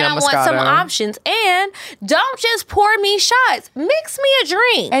 Don't you give me and a I Moscato. Want some options. And don't just pour me shots. Mix me a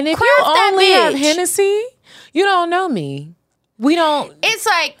drink. And if you only have Hennessy, you don't know me. We don't. It's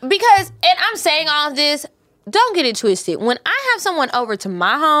like, because, and I'm saying all of this, don't get it twisted. When I have someone over to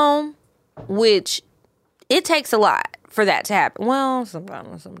my home, which it takes a lot for that to happen. Well,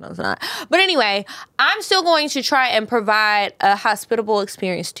 sometimes not. But anyway, I'm still going to try and provide a hospitable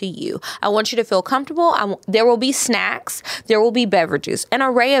experience to you. I want you to feel comfortable. There will be snacks. There will be beverages, an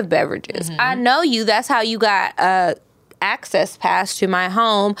array of beverages. Mm-hmm. I know you. That's how you got access pass to my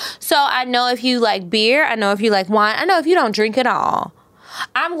home. So I know if you like beer, I know if you like wine, I know if you don't drink at all.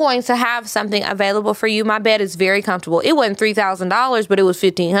 I'm going to have something available for you. My bed is very comfortable. It wasn't $3,000, but it was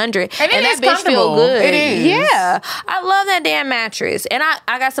 $1,500. And that bitch feel good. It is. Yeah. I love that damn mattress. And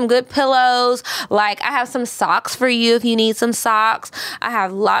I got some good pillows. Like, I have some socks for you if you need some socks. I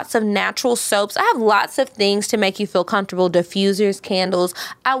have lots of natural soaps. I have lots of things to make you feel comfortable. Diffusers, candles.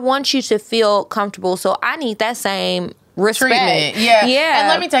 I want you to feel comfortable. So I need that same respect. Treatment. Yeah. And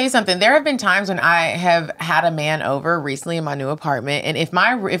let me tell you something. There have been times when I have had a man over recently in my new apartment, and if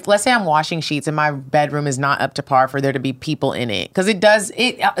let's say I'm washing sheets and my bedroom is not up to par for there to be people in it, because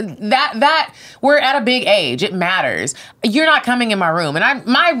that we're at a big age. It matters. You're not coming in my room, and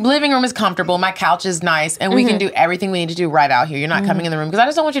my living room is comfortable. My couch is nice, and we can do everything we need to do right out here. You're not coming in the room because I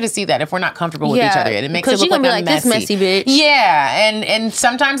just don't want you to see that if we're not comfortable with each other. And it makes it look like I'm messy. This messy bitch. Yeah, and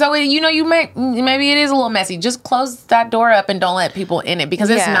sometimes maybe it is a little messy. Just close that door up and don't let people in it, because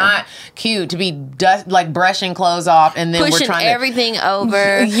it's not cute to be brushing clothes off and then pushing we're trying everything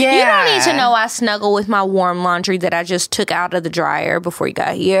over. Yeah. You don't need to know I snuggle with my warm laundry that I just took out of the dryer before you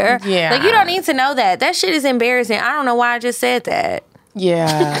got here. Yeah. Like, you don't need to know that. That shit is embarrassing. I don't know why I just said that.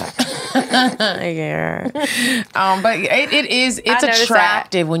 Yeah. Yeah. But it's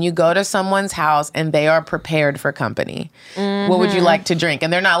attractive when you go to someone's house and they are prepared for company. What would you like to drink?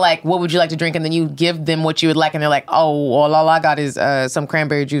 And they're not like, what would you like to drink? And then you give them what you would like, and they're like, oh, well, all I got is some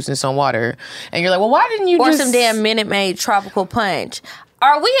cranberry juice and some water. And you're like, well, why didn't you or some damn Minute Maid tropical punch?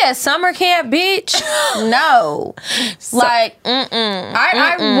 Are we at summer camp, bitch? No.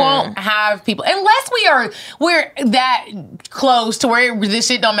 I won't have people, unless we're that close to where this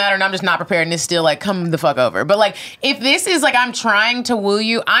shit don't matter and I'm just not prepared and it's still like, come the fuck over. But like, if this is like, I'm trying to woo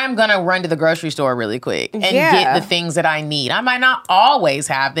you, I'm gonna run to the grocery store really quick and get the things that I need. I might not always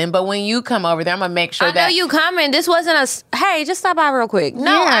have them, but when you come over there, I'm gonna make sure I know you coming. This wasn't hey, just stop by real quick.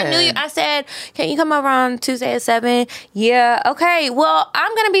 No, I knew you. I said, can you come over on Tuesday at 7? Yeah, okay. Well,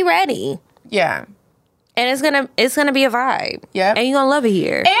 I'm gonna be ready. Yeah. And it's gonna be a vibe. Yeah. And you're gonna love it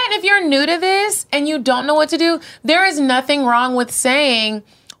here. And if you're new to this and you don't know what to do, there is nothing wrong with saying,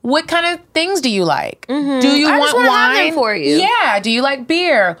 what kind of things do you like? Do you want wine? Have them for you. Yeah. Do you like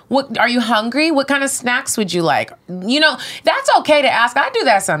beer? What are you hungry? What kind of snacks would you like? You know, that's okay to ask. I do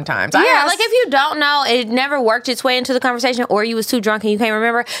that sometimes. Like if you don't know, it never worked its way into the conversation, or you was too drunk and you can't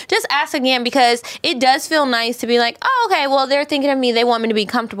remember, just ask again, because it does feel nice to be like, oh, okay, well, they're thinking of me. They want me to be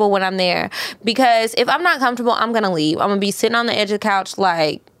comfortable when I'm there. Because if I'm not comfortable, I'm gonna leave. I'm gonna be sitting on the edge of the couch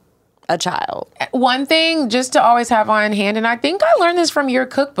like a child. One thing just to always have on hand, and I think I learned this from your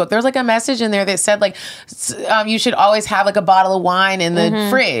cookbook. There's like a message in there that said like you should always have like a bottle of wine in the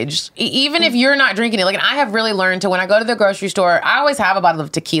fridge, even if you're not drinking it. Like, and I have really learned to, when I go to the grocery store, I always have a bottle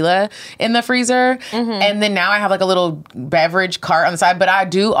of tequila in the freezer, and then now I have like a little beverage cart on the side. But I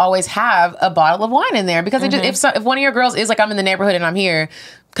do always have a bottle of wine in there, because it just, if one of your girls is like, I'm in the neighborhood and I'm here,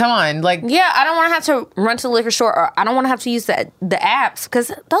 come on, like... Yeah, I don't want to have to run to the liquor store, or I don't want to have to use the apps,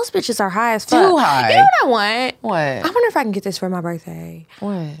 because those bitches are high as fuck. Too high. You know what I want? What? I wonder if I can get this for my birthday.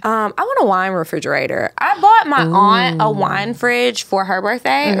 What? I want a wine refrigerator. I bought my aunt a wine fridge for her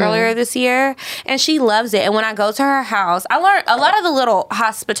birthday earlier this year, and she loves it. And when I go to her house, I learned a lot of the little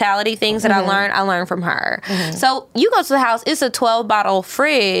hospitality things that I learned from her. So you go to the house, it's a 12-bottle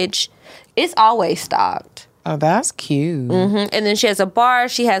fridge. It's always stocked. Oh, that's cute. And then she has a bar.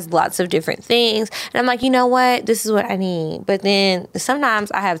 She has lots of different things. And I'm like, you know what? This is what I need. But then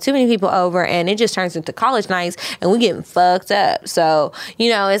sometimes I have too many people over and it just turns into college nights and we getting fucked up. So, you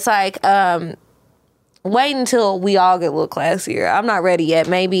know, it's like, wait until we all get a little classier. I'm not ready yet.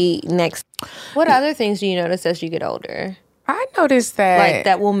 Maybe next. What other things do you notice as you get older? I noticed that. Like,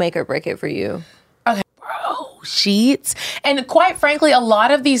 that will make or break it for you. Okay. Bro, sheets. And quite frankly, a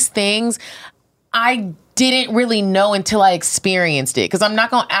lot of these things I didn't really know until I experienced it. Because I'm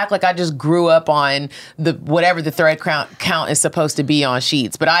not going to act like I just grew up on whatever the thread count is supposed to be on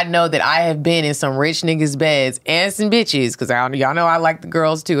sheets. But I know that I have been in some rich niggas' beds and some bitches. Because y'all know I like the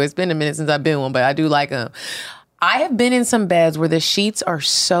girls too. It's been a minute since I've been one, but I do like them. I have been in some beds where the sheets are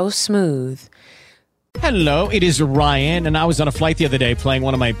so smooth. Hello, it is Ryan, and I was on a flight the other day playing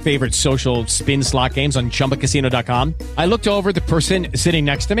one of my favorite social spin slot games on ChumbaCasino.com. I looked over at the person sitting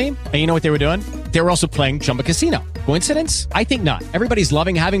next to me, and you know what they were doing? They were also playing Chumba Casino. Coincidence? I think not. Everybody's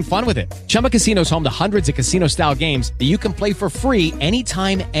loving having fun with it. Chumba Casino is home to hundreds of casino-style games that you can play for free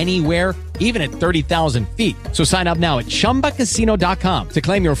anytime, anywhere, even at 30,000 feet. So sign up now at ChumbaCasino.com to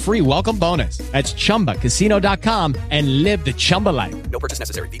claim your free welcome bonus. That's ChumbaCasino.com and live the Chumba life. No purchase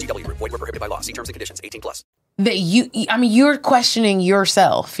necessary. VGW. Void where prohibited by law. See terms and conditions. 18+. That you're questioning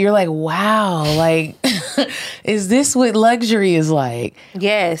yourself. You're like, wow, like, is this what luxury is like?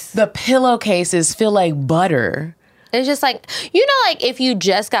 Yes. The pillowcases feel like butter. It's just like, you know, like if you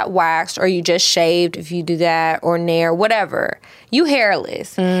just got waxed or you just shaved, if you do that, or nair, whatever, you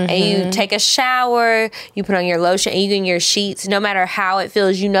hairless, and you take a shower, you put on your lotion, and you get in your sheets, no matter how it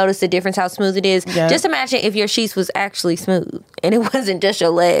feels, you notice the difference, how smooth it is. Yep. Just imagine if your sheets was actually smooth and it wasn't just your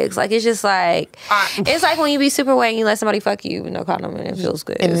legs. Like, it's just like, it's like when you be super wet and you let somebody fuck you with no condom and it feels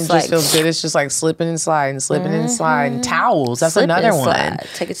good. And it's it like, just feels good. It's just like slipping and sliding, slipping and sliding. Towels, that's another one.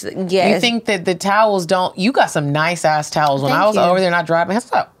 Take it to the, yes. You think that the towels don't, you got some nice ass towels. When Thank I was you. over there and I dropped my hands,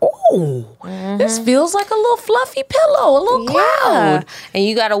 I was like, oh, this feels like a little fluffy pillow, a little cloud. And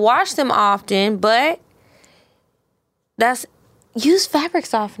you got to wash them often, but use fabric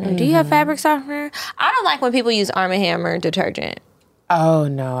softener. Do you have fabric softener? I don't like when people use Arm & Hammer detergent. Oh,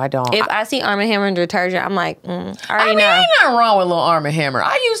 no, I don't. If I see Arm & Hammer detergent, I'm like, I already know. Ain't nothing wrong with a little Arm & Hammer.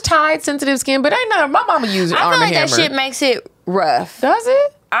 I use Tide sensitive skin, but ain't nothing. My mama uses Arm & Hammer. I feel like that shit makes it rough. Does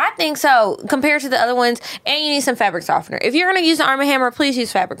it? I think so, compared to the other ones. And you need some fabric softener. If you're going to use an Arm & Hammer, please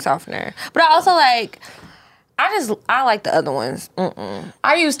use fabric softener. But I also like... I like the other ones.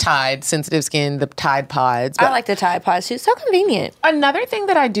 I use Tide sensitive skin, the Tide Pods. I like the Tide Pods too. So convenient. Another thing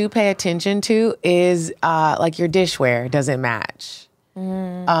that I do pay attention to is like your dishware doesn't match.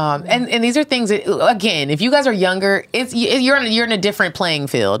 And these are things that, again, if you guys are younger, you're in a different playing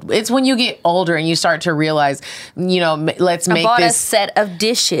field. It's when you get older and you start to realize, you know, let's make bought this a set of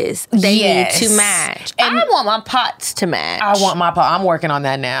dishes. They need to match. And I want my pots to match. I want my pot. I'm working on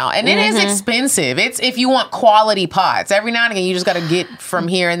that now, and it is expensive. It's if you want quality pots. Every now and again, you just got to get from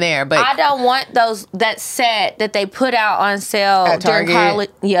here and there. But I don't want that set that they put out on sale at during Target. college.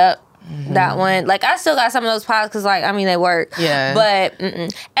 Yep. That one. Like, I still got some of those pots because, like, I mean, they work. Yeah. But,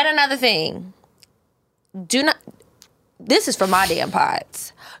 and another thing, this is for my damn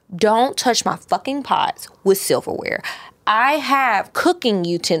pots. Don't touch my fucking pots with silverware. I have cooking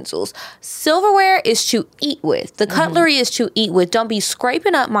utensils. Silverware is to eat with. The cutlery is to eat with. Don't be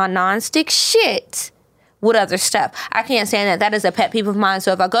scraping up my nonstick shit with other stuff. I can't stand that. That is a pet peeve of mine.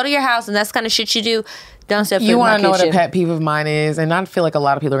 So if I go to your house and that's kind of shit you do, don't step foot in my kitchen. You want to know what a pet peeve of mine is? And I feel like a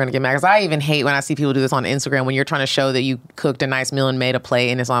lot of people are going to get mad because I even hate when I see people do this on Instagram when you're trying to show that you cooked a nice meal and made a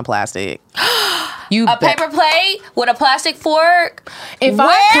plate and it's on plastic. Paper plate with a plastic fork? If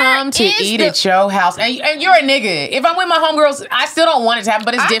I come to eat at your house, and you're a nigga, if I'm with my homegirls, I still don't want it to happen,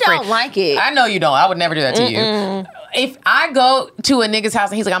 but it's different. I don't like it. I know you don't. I would never do that to you. If I go to a nigga's house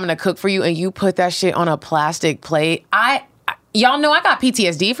and he's like, I'm going to cook for you, and you put that shit on a plastic plate, y'all know I got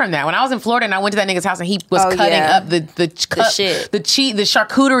PTSD from that. When I was in Florida and I went to that nigga's house and he was cutting up the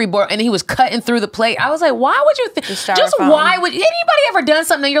charcuterie board and he was cutting through the plate. I was like, why would you think? Why would anybody ever done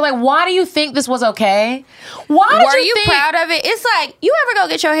something and you're like, why do you think this was okay? Were you proud of it? It's like, you ever go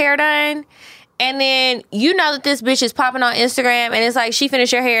get your hair done? And then you know that this bitch is popping on Instagram and it's like she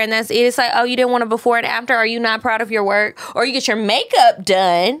finished your hair and that's it. It's like, oh, you didn't want a before and after? Are you not proud of your work? Or you get your makeup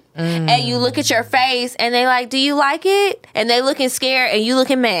done and you look at your face and they like, do you like it? And they looking scared and you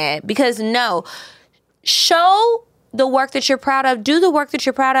looking mad. Because no, show the work that you're proud of. Do the work that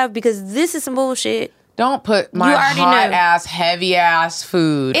you're proud of because this is some bullshit. Don't put my hot-ass, heavy-ass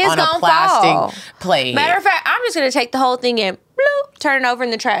food on a plastic plate. Matter of fact, I'm just going to take the whole thing and bloop, turn it over in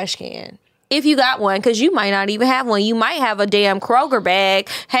the trash can. If you got one, because you might not even have one. You might have a damn Kroger bag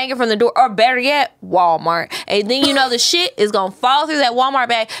hanging from the door, or better yet, Walmart. And then you know the shit is going to fall through that Walmart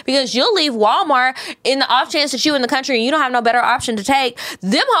bag because you'll leave Walmart in the off chance that you in the country and you don't have no better option to take.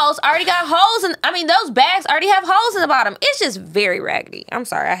 Them holes already got holes those bags already have holes in the bottom. It's just very raggedy. I'm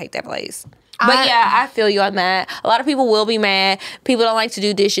sorry, I hate that place. But yeah, I feel you on that. A lot of people will be mad. People don't like to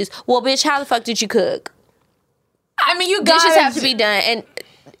do dishes. Well, bitch, how the fuck did you cook? I mean, you guys... Dishes have to be done, and...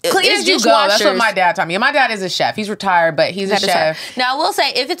 Clean as you go. That's what my dad taught me. My dad is a chef. He's retired, but he's a chef. Now, I will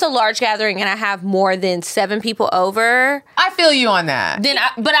say, if it's a large gathering and I have more than 7 people over... I feel you on that.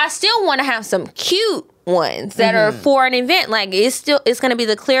 But I still want to have some cute ones that are for an event. Like, it's going to be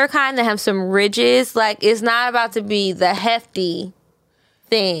the clear kind that have some ridges. Like, it's not about to be the hefty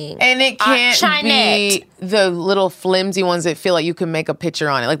thing. And it can't be the little flimsy ones that feel like you can make a picture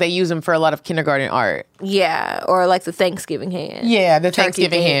on it. Like, they use them for a lot of kindergarten art. Yeah, or like the Thanksgiving hand. Yeah, the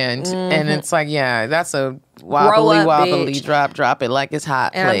Thanksgiving hand. And it's like, yeah, that's a wobbly, drop it like it's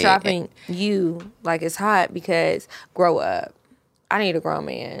hot and plate. I'm dropping you like it's hot because grow up. I need a grown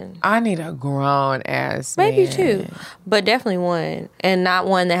man. I need a grown ass Maybe man. 2, but definitely one. And not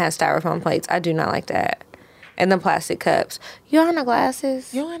one that has styrofoam plates. I do not like that. And the plastic cups. You don't have no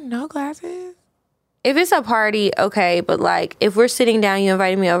glasses? You don't have no glasses? If it's a party, okay. But like, if we're sitting down, you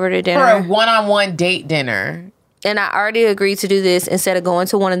invited me over to dinner. For a one-on-one date dinner. And I already agreed to do this instead of going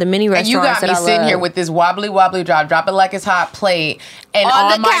to one of the mini restaurants. And you got me sitting here with this wobbly drop it like it's hot plate, and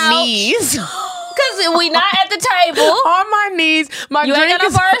on my knees. Because because we not at the table. On my knees. My You drink ain't got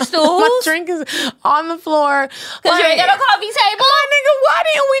is no bar stools. My drink is on the floor. Because you ain't got no coffee table. My nigga, why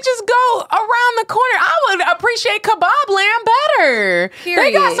didn't we just go around the corner? I would appreciate Kebab Land better.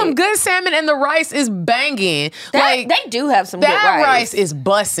 They got Period. some good salmon and the rice is banging. They do have some good that rice. is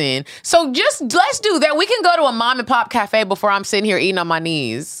bussing. So just let's do that. We can go to a mom and pop cafe before I'm sitting here eating on my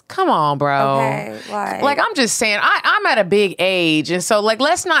knees. Come on, bro. Okay, like I'm just saying, I'm at a big age, and so like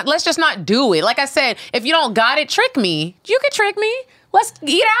let's just not do it. Like I said, if you don't got it, trick me. You can trick me. Let's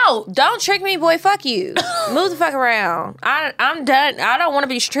eat out. Don't trick me, boy. Fuck you. Move the fuck around. I'm done. I don't want to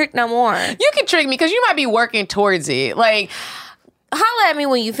be strict no more. You can trick me because you might be working towards it. Like, holla at me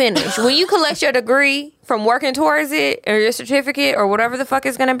when you finish. When you collect your degree from working towards it, or your certificate, or whatever the fuck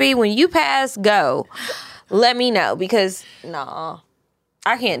it's gonna be, when you pass, go. Let me know, because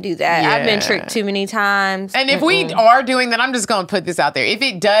I can't do that. I've been tricked too many times. And if we are doing that, I'm just gonna put this out there. If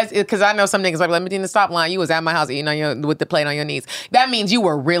it does, because I know some niggas like, let me be in the stop line. You was at my house eating with the plate on your knees. That means you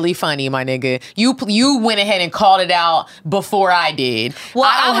were really funny, my nigga. You went ahead and called it out before I did. Well,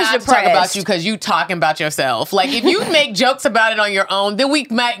 I don't I was have to talk depressed. about you because you talking about yourself. Like if you make jokes about it on your own, then we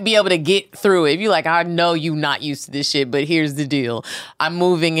might be able to get through it. If you're like, I know you not used to this shit, but here's the deal. I'm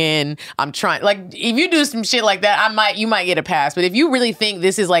moving in. I'm trying. Like if you do some shit like that, you might get a pass. But if you really think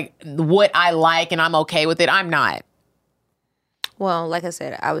this is like what I like and I'm okay with it, I'm not. Well, like I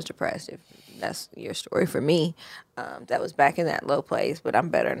said, I was depressed. If that's your story for me, that was back in that low place, but I'm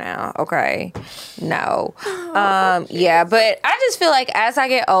better now. Okay. No. Yeah, but I just feel like as I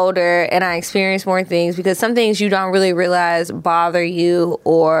get older and I experience more things, because some things you don't really realize bother you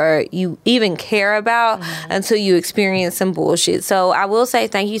or you even care about until you experience some bullshit. So I will say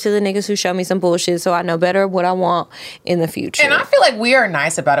thank you to the niggas who show me some bullshit so I know better what I want in the future. And I feel like we are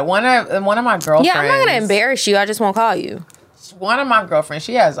nice about it. One of my girlfriends. Yeah, I'm not going to embarrass you. I just won't call you. One of my girlfriends,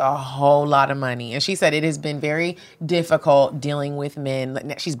 she has a whole lot of money. And she said it has been very difficult dealing with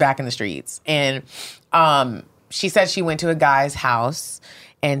men. She's back in the streets. And she said she went to a guy's house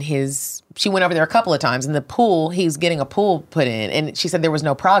and she went over there a couple of times. In the pool, he's getting a pool put in. And she said there was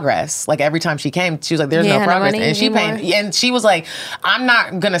no progress. Like every time she came, she was like, there's no progress. And she was like, I'm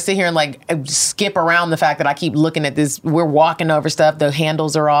not going to sit here and like skip around the fact that I keep looking at this. We're walking over stuff. The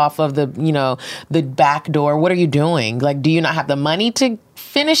handles are off of the back door. What are you doing? Like, do you not have the money to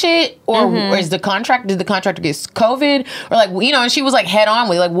finish it? Or did the contractor get COVID? Or like, and she was like head on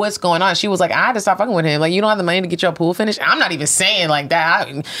with like, what's going on? She was like, I had to stop fucking with him. Like, you don't have the money to get your pool finished? I'm not even saying like that.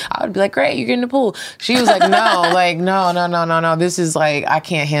 I would be like, great, you're getting the pool. She was like, no. This is like, I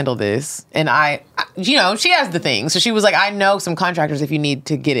can't handle this. And she has the thing. So she was like, I know some contractors if you need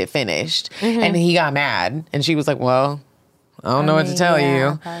to get it finished. And he got mad. And she was like, well, I don't know what to tell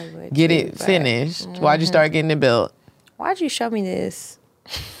you. Get it finished. Why'd you start getting it built? Why'd you show me this?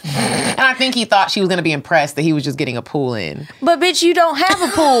 And I think he thought she was going to be impressed that he was just getting a pool in. But bitch, you don't have a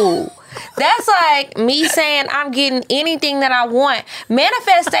pool. That's like me saying I'm getting anything that I want.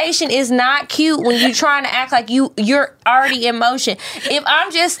 Manifestation is not cute when you're trying to act like you're already in motion. If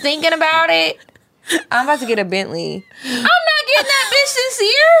I'm just thinking about it, I'm about to get a Bentley. I'm not getting that bitch this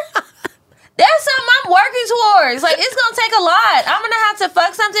year. That's something I'm working towards. Like, it's going to take a lot. I'm going to have to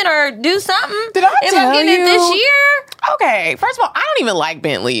fuck something or do something if I'm getting it this year. Okay, first of all, I don't even like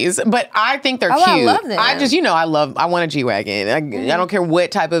Bentleys, but I think they're cute. I love them. I want a G-Wagon. I don't care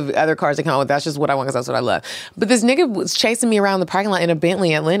what type of other cars they come with. That's just what I want because that's what I love. But this nigga was chasing me around the parking lot in a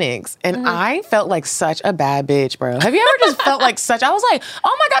Bentley at Lennox, and I felt like such a bad bitch, bro. Have you ever just felt like such? I was like,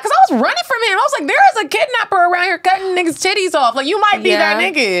 oh my God, because I was running from him. I was like, there is a kidnapper around here cutting niggas' titties off. Like, you might be that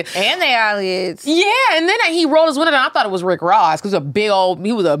nigga. And they eyelids. Yeah, and then he rolled his window down. I thought it was Rick Ross because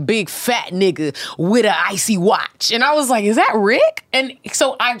he was a big fat nigga with an icy watch. And I was like, is that Rick? And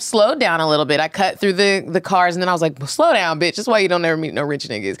so I slowed down a little bit. I cut through the cars and then I was like, well, slow down, bitch. That's why you don't ever meet no rich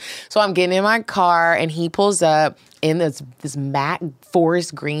niggas. So I'm getting in my car and he pulls up in this matte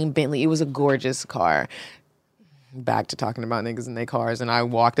forest green Bentley. It was a gorgeous car. Back to talking about niggas in their cars, and I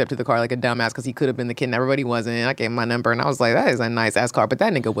walked up to the car like a dumbass because he could have been the kidnapper, but he wasn't. I gave him my number, and I was like, "That is a nice ass car," but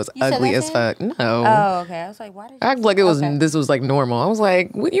that nigga was ugly as fuck. No. Oh, okay. I was like, "Why did you?" I act like it was. This was like normal. I was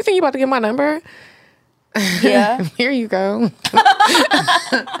like, "What, you think you about to get my number?" Yeah. Here you go.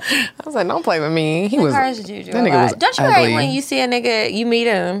 I was like, "Don't play with me." That nigga was Don't you hate when you see a nigga, you meet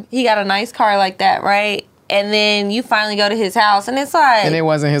him, he got a nice car like that, right? And then you finally go to his house, and it's like, and it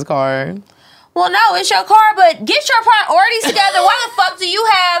wasn't his car. Well, no, it's your car, but get your priorities together. Why the fuck do you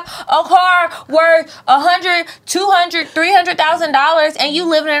have a car worth $100,000, $200,000, $300,000 and you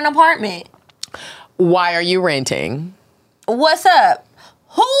live in an apartment? Why are you renting? What's up?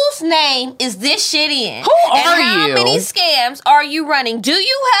 Whose name is this shit in? Who are and how you? many scams are you running? Do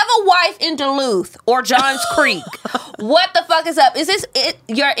you have a wife in Duluth or Johns Creek? What the fuck is up? Is this it?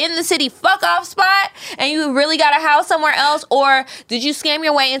 You're in the city fuck off spot and you really got a house somewhere else? Or did you scam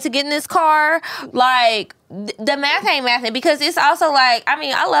your way into getting this car? Like, the math ain't mathing, because it's also like, I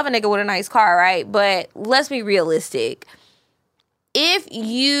mean, I love a nigga with a nice car, right? But let's be realistic. That's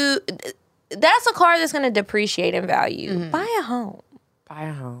a car that's going to depreciate in value. Mm-hmm. Buy a home. Buy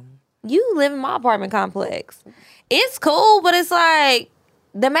a home. You live in my apartment complex. It's cool, but it's like,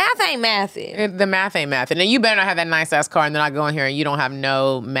 the math ain't mathing. The math ain't mathing. And you better not have that nice ass car and then I go in here and you don't have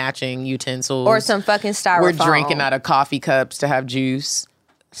no matching utensils. Or some fucking styrofoam. We're drinking out of coffee cups to have juice.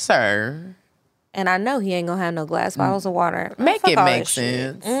 Sir. And I know he ain't gonna have no glass bottles of water. Make Fuck it all make that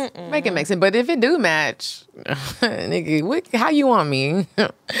shit. sense. Make it make sense. But if it do match, nigga, how you want me?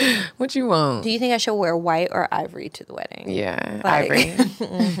 What you want? Do you think I should wear white or ivory to the wedding? Yeah, Like-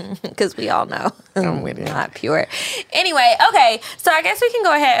 ivory. Because we all know. I'm with it. Not pure. Anyway, okay. So I guess we can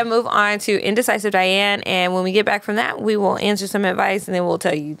go ahead and move on to Indecisive Diane. And when we get back from that, we will answer some advice and then we'll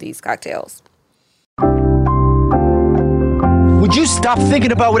tell you these cocktails. Would you stop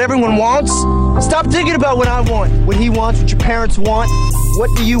thinking about what everyone wants? Stop thinking about what I want, what he wants, what your parents want.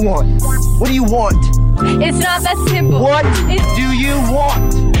 What do you want? What do you want? It's not that simple. What do you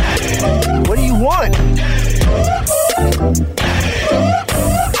want? What do you want?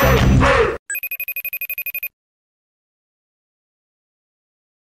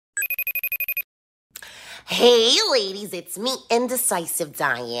 Hey ladies, it's me, Indecisive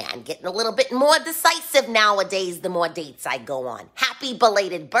Diane. Getting a little bit more decisive nowadays the more dates I go on. Happy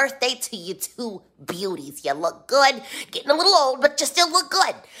belated birthday to you two beauties. You look good. Getting a little old, but you still look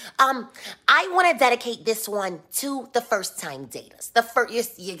good. I want to dedicate this one to the first time daters.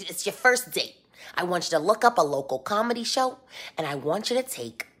 It's your first date. I want you to look up a local comedy show and I want you to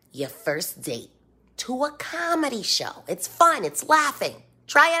take your first date to a comedy show. It's fun. It's laughing.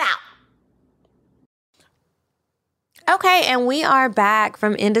 Try it out. Okay, and we are back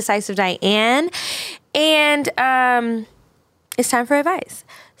from Indecisive Diane, and it's time for advice.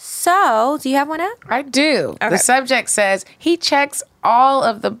 So, do you have one up? I do. Okay. The subject says, he checks all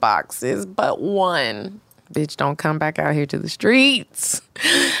of the boxes but one. Bitch, don't come back out here to the streets.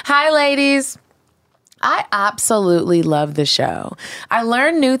 Hi, ladies. I absolutely love the show. I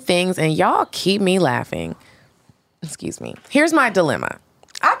learn new things and y'all keep me laughing. Excuse me. Here's my dilemma.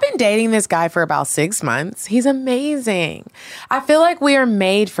 I've been dating this guy for about 6 months. He's amazing. I feel like we are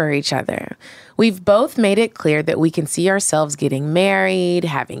made for each other. We've both made it clear that we can see ourselves getting married,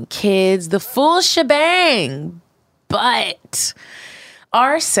 having kids, the full shebang. But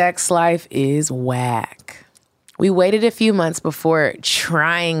our sex life is whack. We waited a few months before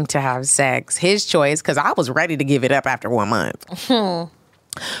trying to have sex. His choice, because I was ready to give it up after 1 month.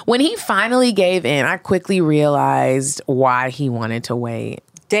 When he finally gave in, I quickly realized why he wanted to wait.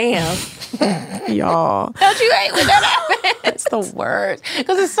 Damn. Y'all. Don't you hate when that happens? It's the worst.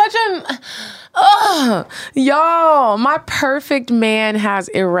 Because it's such y'all, my perfect man has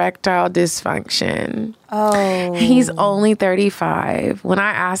erectile dysfunction. Oh. He's only 35. When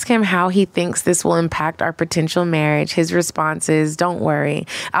I ask him how he thinks this will impact our potential marriage, his response is, don't worry,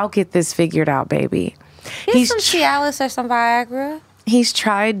 I'll get this figured out, baby. He's some Cialis or some Viagra. He's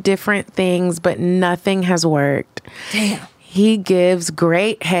tried different things, but nothing has worked. Damn. He gives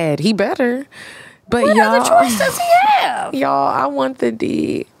great head. He better. But What y'all, other choice does he have? Y'all, I want the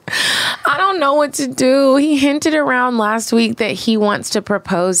D. I don't know what to do. He hinted around last week that he wants to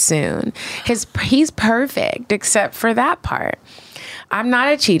propose soon. He's perfect, except for that part. I'm not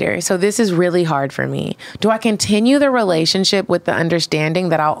a cheater, so this is really hard for me. Do I continue the relationship with the understanding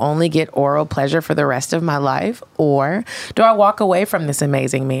that I'll only get oral pleasure for the rest of my life? Or do I walk away from this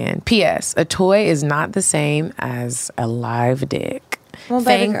amazing man? P.S. A toy is not the same as a live dick. Well,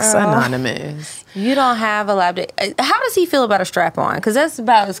 baby Thanks, girl, Anonymous. You don't have a lab dick. How does he feel about a strap-on? Because that's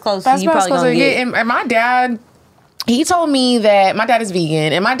about as close as you probably going to get. And my dad... He told me that my dad is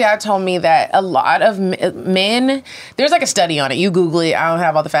vegan, and my dad told me that a lot of men, there's like a study on it. You Google it. I don't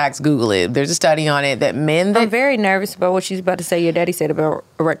have all the facts. Google it. There's a study on it that men that... I'm very nervous about what she's about to say your daddy said about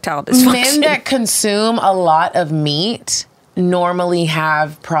erectile dysfunction. Men that consume a lot of meat normally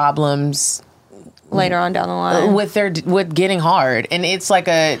have problems later on down the line with getting hard, and it's like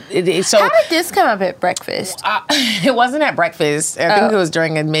so. How did this come up at breakfast? It wasn't at breakfast. I think it was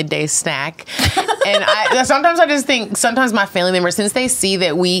during a midday snack. And sometimes I just think, sometimes my family members, since they see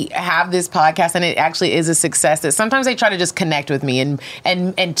that we have this podcast and it actually is a success, that sometimes they try to just connect with me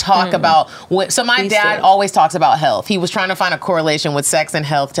and talk about what. So my dad always talks about health. He was trying to find a correlation with sex and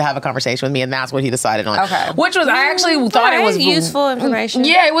health to have a conversation with me, and that's what he decided on. Okay. Which was, I actually thought it was useful information.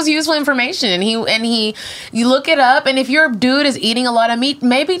 Yeah, it was useful information. And you look it up, and if your dude is eating a lot of meat,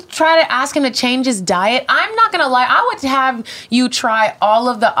 maybe try to ask him to change his diet. I'm not gonna lie, I would have you try all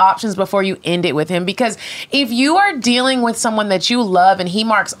of the options before you end it with him, because if you are dealing with someone that you love and he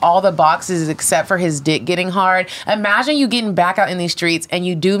marks all the boxes except for his dick getting hard, imagine you getting back out in these streets and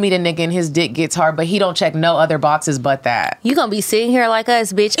you do meet a nigga and his dick gets hard, but he don't check no other boxes but that. You gonna be sitting here like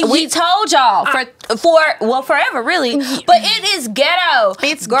us, bitch. We told y'all forever, really. But it is ghetto.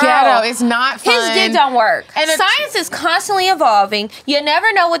 It's ghetto. It's not fun. His dick don't work. And science is constantly evolving. You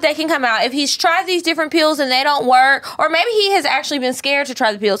never know what they can come out. If he's tried these different pills and they don't work, or maybe he has actually been scared to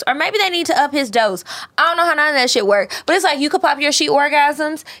try the pills, or maybe they need to up his dose. I don't know how none of that shit works. But it's like, you could pop your sheet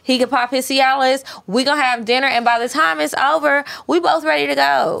orgasms, he could pop his Cialis, we gonna have dinner, and by the time it's over, we both ready to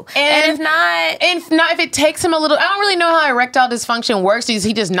go. And if it takes him a little, I don't really know how erectile dysfunction works.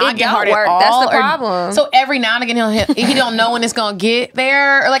 He does not get hard at all. That's the problem. So every now and again he don't know when it's gonna get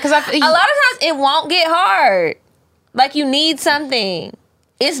there. Or like, cause a lot of times it won't get hard. Like, you need something.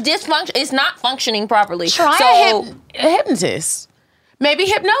 It's dysfunction. It's not functioning properly. Try a hypnotist. Maybe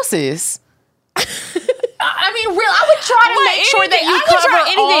hypnosis. I mean, real. I would try to make sure that you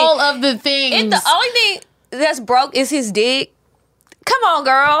cover all of the things. If the only thing that's broke is his dick, come on,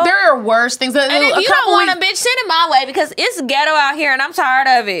 girl. There are worse things. And if you don't want a bitch, send it my way, because it's ghetto out here and I'm tired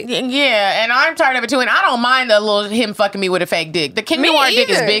of it. Yeah, and I'm tired of it too. And I don't mind him fucking me with a fake dick. The King Noir dick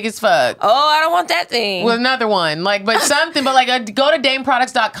is big as fuck. Oh, I don't want that thing. With another one. Go to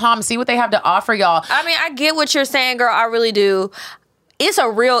dameproducts.com and see what they have to offer y'all. I mean, I get what you're saying, girl. I really do. It's a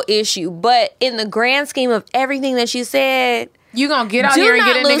real issue. But in the grand scheme of everything that you said, you gonna get out here and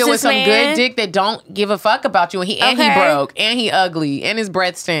get a nigga with some good dick that don't give a fuck about you, and he broke, and he ugly, and his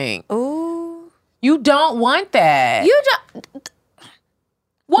breath stink. Ooh. You don't want that. You don't.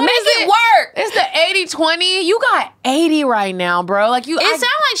 Make it work. It's the 80-20. You got 80 right now, bro. It sounds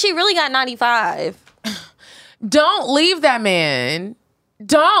like she really got 95. Don't leave that man.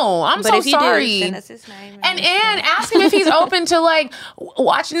 Don't. I'm so sorry. Send us his name and ask him if he's open to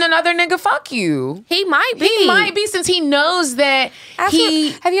watching another nigga fuck you. He might be. He might be, since he knows that Have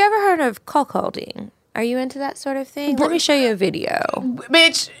you ever heard of cuckolding? Are you into that sort of thing? Let me show you a video.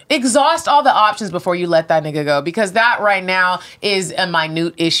 Bitch, exhaust all the options before you let that nigga go, because that right now is a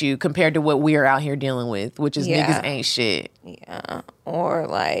minute issue compared to what we're out here dealing with, which is niggas ain't shit. Yeah. Or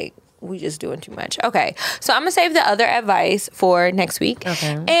we just doing too much. Okay, so I'm going to save the other advice for next week.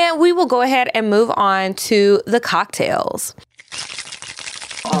 Okay. And we will go ahead and move on to the cocktails.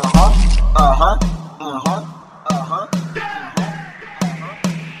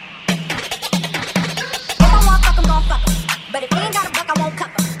 But if you ain't got a buck, I won't cup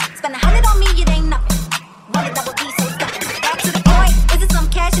 'em. Spend 100 on me, it ain't nothing. Run a double D, so stuffin'. Back to the point, is it some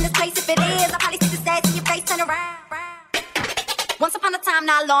cash in this place? If it is, I'll probably see the stats in your face, turn around. Once upon a time,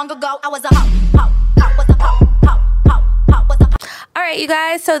 not long ago, I was a hoe, was a hoe, was a hoe. All right, you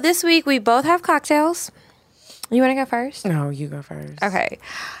guys, so this week we both have cocktails. You want to go first? No, you go first. Okay.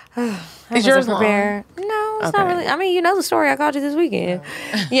 Is yours long? No, it's not really. I mean, you know the story. I called you this weekend.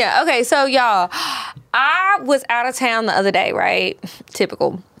 Yeah, okay, so y'all, I was out of town the other day, right?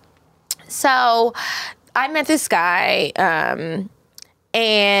 Typical. So I met this guy,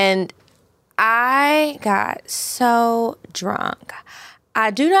 and I got so drunk. I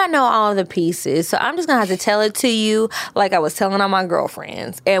do not know all of the pieces, so I'm just going to have to tell it to you like I was telling all my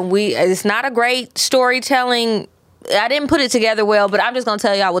girlfriends. And it's not a great storytelling. I didn't put it together well, but I'm just going to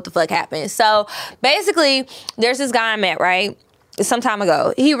tell y'all what the fuck happened. So basically, there's this guy I met, right? Some time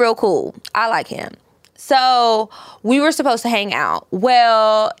ago. He real cool. I like him. So we were supposed to hang out.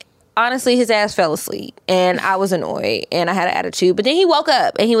 Well, honestly, his ass fell asleep, and I was annoyed, and I had an attitude. But then he woke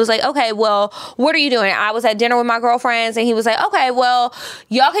up, and he was like, okay, well, what are you doing? I was at dinner with my girlfriends, and he was like, okay, well,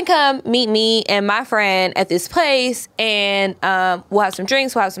 y'all can come meet me and my friend at this place, and we'll have some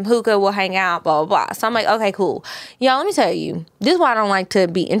drinks, we'll have some hookah, we'll hang out, blah, blah, blah. So I'm like, okay, cool. Y'all, let me tell you, this is why I don't like to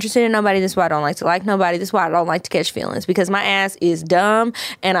be interested in nobody. This is why I don't like to like nobody. This is why I don't like to catch feelings, because my ass is dumb,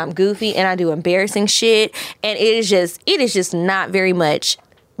 and I'm goofy, and I do embarrassing shit, and it is just not very much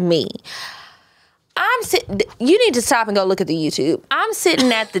me. You need to stop and go look at the YouTube. I'm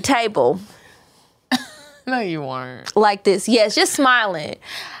sitting at the table. No, you weren't. Like this. Yes, just smiling.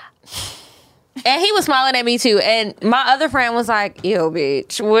 And he was smiling at me too. And my other friend was like, yo,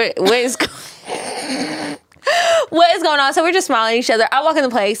 bitch, what is going What is going on? So we're just smiling at each other. I walk in the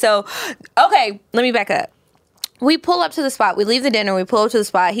place. So, okay, let me back up. We pull up to the spot. We leave the dinner. We pull up to the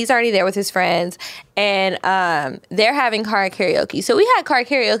spot. He's already there with his friends. And they're having car karaoke. So we had car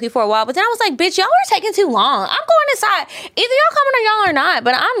karaoke for a while. But then I was like, bitch, y'all are taking too long. I'm going inside. Either y'all coming or y'all are not.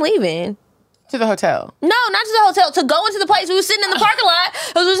 But I'm leaving. To the hotel? No, not to the hotel. To go into the place. We were sitting in the parking lot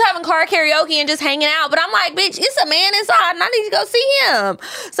because we was having car karaoke and just hanging out. But I'm like, bitch, it's a man inside and I need to go see him.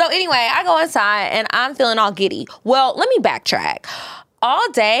 So anyway, I go inside and I'm feeling all giddy. Well, let me backtrack.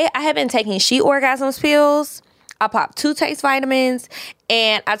 All day, I had been taking She Orgasms pills. I popped 2 taste vitamins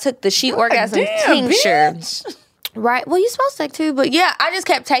and I took the She Orgasm tincture. Bitch. Right. Well, you're supposed to take 2, but yeah, I just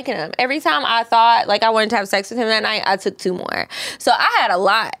kept taking them. Every time I thought like I wanted to have sex with him that night, I took 2 more. So I had a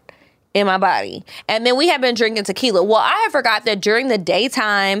lot in my body. And then we had been drinking tequila. Well, I had forgot that during the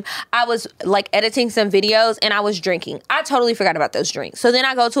daytime, I was like editing some videos and I was drinking. I totally forgot about those drinks. So then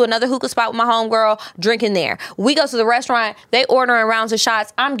I go to another hookah spot with my homegirl, drinking there. We go to the restaurant, they ordering rounds of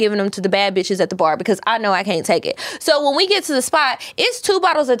shots. I'm giving them to the bad bitches at the bar because I know I can't take it. So when we get to the spot, it's 2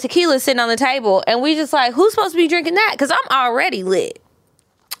 bottles of tequila sitting on the table and we just like, who's supposed to be drinking that? Because I'm already lit.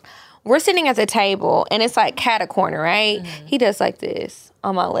 We're sitting at the table and it's like cat a corner, right? Mm-hmm. He does like this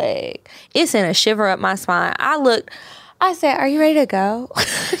on my leg. It's in a shiver up my spine. I looked, I said, are you ready to go?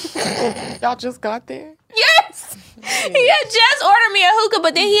 Y'all just got there? Yes. He had just ordered me a hookah,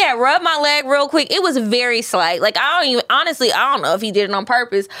 but then he had rubbed my leg real quick. It was very slight. Like, I don't know if he did it on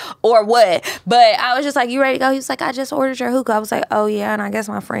purpose or what, but I was just like, you ready to go? He was like, I just ordered your hookah. I was like, oh yeah, and I guess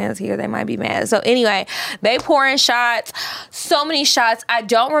my friends here, they might be mad. So anyway, they pour in shots, so many shots. I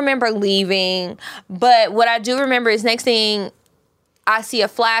don't remember leaving, but what I do remember is next thing, I see a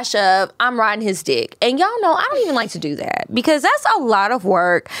flash of I'm riding his dick. And y'all know I don't even like to do that because that's a lot of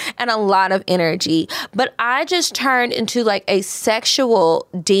work and a lot of energy. But I just turned into like a sexual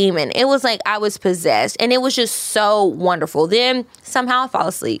demon. It was like I was possessed and it was just so wonderful. Then somehow I fall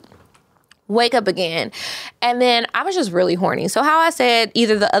asleep. Wake up again. And then I was just really horny. So how I said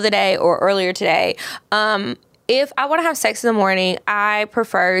either the other day or earlier today, if I want to have sex in the morning, I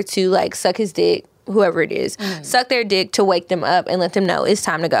prefer to like suck his dick, whoever it is, suck their dick to wake them up and let them know it's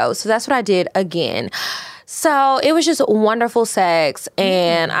time to go. So that's what I did again. So it was just wonderful sex,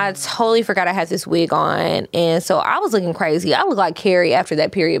 and I totally forgot I had this wig on, and so I was looking crazy. I looked like Carrie after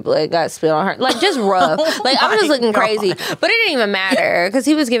that period blood got spilled on her. Like, just rough. Like, I was just looking crazy. But it didn't even matter, because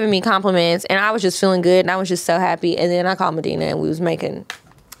he was giving me compliments, and I was just feeling good, and I was just so happy. And then I called Medina, and we was making...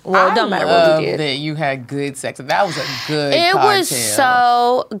 Well, it don't matter what we did. That you had good sex. That was a good It cocktail. was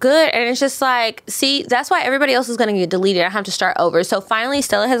so good. And it's just like, see, that's why everybody else is going to get deleted. I have to start over. So finally,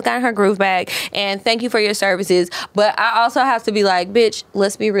 Stella has gotten her groove back. And thank you for your services. But I also have to be like, bitch,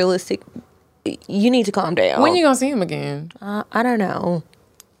 let's be realistic. You need to calm down. When you going to see him again? I don't know.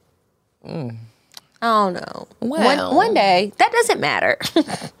 I don't know. Well. One day. That doesn't matter.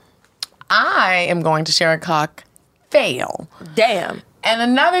 I am going to share a cocktail. Damn. And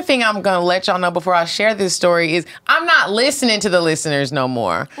another thing I'm going to let y'all know before I share this story is I'm not listening to the listeners no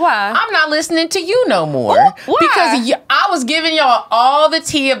more. Why? I'm not listening to you no more. Why? Because I was giving y'all all the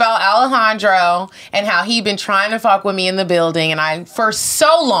tea about Alejandro and how he been trying to fuck with me in the building. And I, for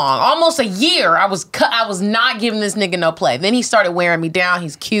so long, almost a year, I was not giving this nigga no play. Then he started wearing me down.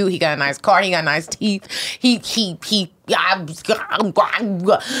 He's cute. He got a nice car. He got nice teeth.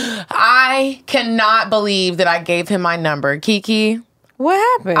 I cannot believe that I gave him my number. Kiki. What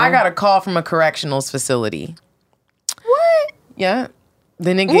happened? I got a call from a correctionals facility. What? Yeah. The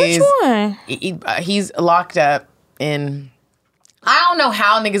nigga Which one? He's locked up in... I don't know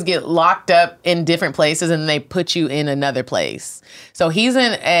how niggas get locked up in different places and they put you in another place. So he's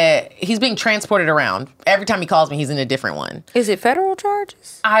being transported around. Every time he calls me, he's in a different one. Is it federal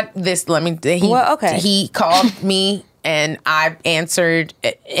charges? He called me and I answered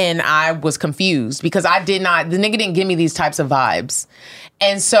and I was confused because the nigga didn't give me these types of vibes.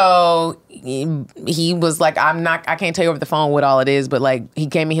 And so he was like, I can't tell you over the phone what all it is, but like he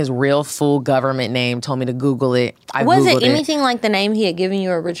gave me his real full government name, told me to Google it. Was it anything like the name he had given you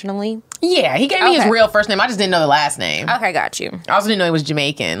originally? Yeah, he gave me his real first name. I just didn't know the last name. Okay, got you. I also didn't know he was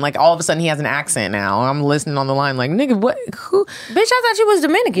Jamaican. Like all of a sudden he has an accent now. I'm listening on the line like, nigga, what? Who? Bitch, I thought you was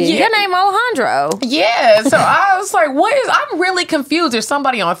Dominican. Yeah. Your name Alejandro. Yeah, so I was like, I'm really confused. There's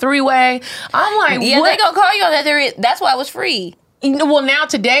somebody on three-way. I'm like, yeah, what? they gonna call you on that. That's why it was free. Well, now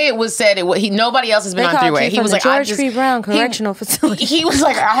today it was said nobody else has been on three-way. He was like, George P. Brown Correctional Facility. He was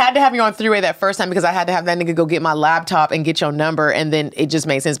like, I had to have you on three-way that first time because I had to have that nigga go get my laptop and get your number, and then it just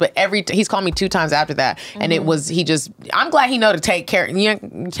made sense. But he's called me 2 times after that, and it was I'm glad he know to take care of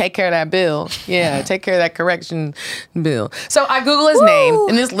that bill. Yeah, take care of that correction bill. So I Google his name,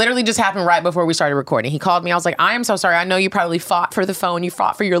 and this literally just happened right before we started recording. He called me. I was like, I am so sorry. I know you probably fought for the phone. You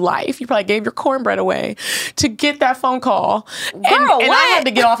fought for your life. You probably gave your cornbread away to get that phone call. And I had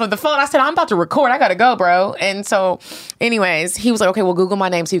to get off of the phone. I said, I'm about to record. I got to go, bro. And so, anyways, he was like, okay, well, Google my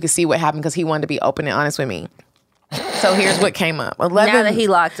name so you can see what happened because he wanted to be open and honest with me. So here's what came up. 11, now that he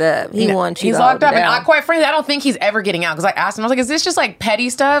locked up, he wants you. He's locked up. And quite frankly, I don't think he's ever getting out because I asked him, I was like, is this just like petty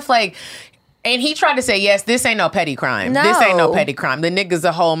stuff? Like, and he tried to say, yes, this ain't no petty crime. No. This ain't no petty crime. The nigga's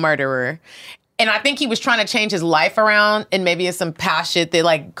a whole murderer. And I think he was trying to change his life around, and maybe it's some past shit that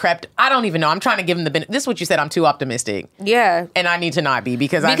like crept. I don't even know. I'm trying to give him the benefit. This is what you said. I'm too optimistic. Yeah. And I need to not be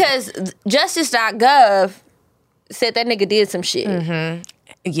because Justice.gov said that nigga did some shit. Mm-hmm.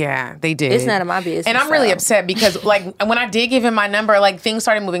 Yeah, they did. It's none of my business. And I'm really upset because, like, when I did give him my number, like, things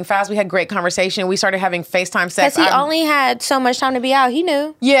started moving fast. We had great conversation. We started having FaceTime sex. Because he only had so much time to be out. He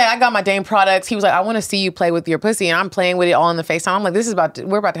knew. Yeah, I got my Dame products. He was like, I want to see you play with your pussy. And I'm playing with it all in the FaceTime. I'm like,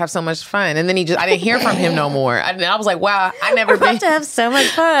 we're about to have so much fun. And then I didn't hear from him no more. I was like, wow, we're about to have so much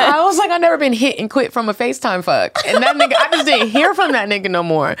fun. I was like, I've never been hit and quit from a FaceTime fuck. And that nigga, I just didn't hear from that nigga no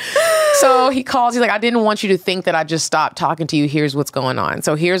more. So he calls. He's like, I didn't want you to think that I just stopped talking to you. Here's what's going on.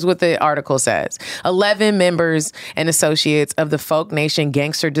 So here's what the article says. 11 members and associates of the Folk Nation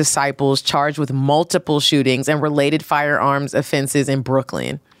Gangster Disciples charged with multiple shootings and related firearms offenses in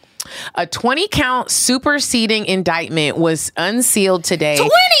Brooklyn. A 20-count superseding indictment was unsealed today.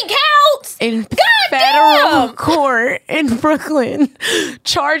 20 counts? In federal court in Brooklyn,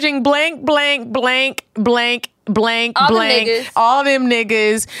 charging blank, blank, blank, blank, blank, blank, all them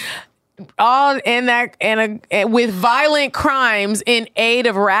niggas. All in that and with violent crimes in aid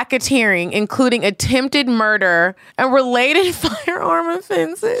of racketeering, including attempted murder and related firearm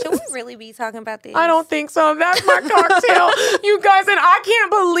offenses. Should we really be talking about this? I don't think so. That's my cocktail, you guys, and I can't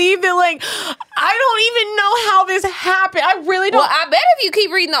believe that. Like, I don't even know how this happened. I really don't. Well, I bet if you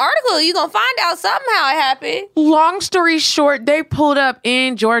keep reading the article, you're gonna find out somehow it happened. Long story short, they pulled up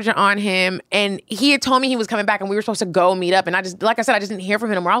in Georgia on him, and he had told me he was coming back, and we were supposed to go meet up. And I just didn't hear from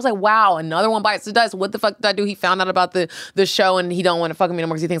him anymore. I was like, wow. Another one bites the dust. What the fuck did I do? He found out about the show and he don't want to fuck with me no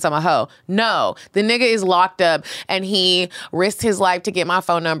more because he thinks I'm a hoe. No, the nigga is locked up and he risked his life to get my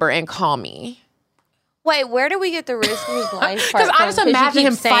phone number and call me. Wait, where do we get the risk of his life? Because I just imagine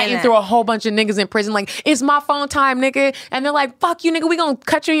him fighting through a whole bunch of niggas in prison like, it's my phone time, nigga. And they're like, fuck you, nigga, we gonna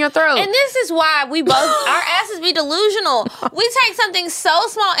cut you in your throat. And this is why we both, our asses be delusional. We take something so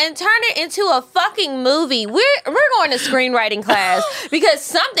small and turn it into a fucking movie. We're going to screenwriting class because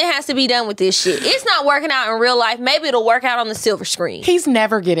something has to be done with this shit. It's not working out in real life. Maybe it'll work out on the silver screen. He's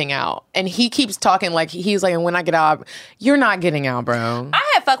never getting out. And he keeps talking like, he's like, and when I get out, you're not getting out, bro.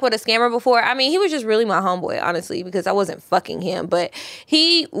 I had fucked with a scammer before. I mean, he was just really my homeboy, honestly, because I wasn't fucking him. But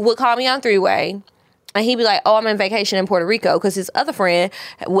he would call me on three-way. And he'd be like, oh, I'm on vacation in Puerto Rico because his other friend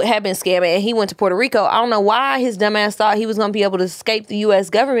had been scamming and he went to Puerto Rico. I don't know why his dumbass thought he was going to be able to escape the U.S.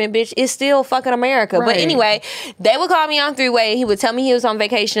 government, bitch. It's still fucking America. Right. But anyway, they would call me on three-way. He would tell me he was on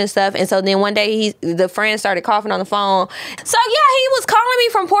vacation and stuff. And so then one day the friend started coughing on the phone. So yeah, he was calling me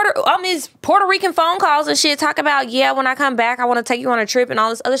from his Puerto Rican phone calls and shit, talking about, yeah, when I come back, I want to take you on a trip and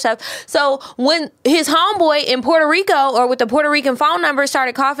all this other stuff. So when his homeboy in Puerto Rico or with the Puerto Rican phone number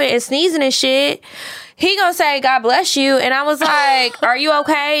started coughing and sneezing and shit, he gonna say, God bless you. And I was like, are you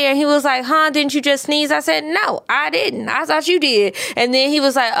okay? And he was like, didn't you just sneeze? I said, no, I didn't. I thought you did. And then he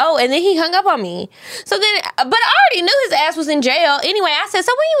was like, oh, and then he hung up on me. So then, but I already knew his ass was in jail. Anyway, I said,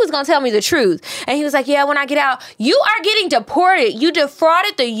 so when you was gonna tell me the truth? And he was like, yeah, when I get out. You are getting deported. You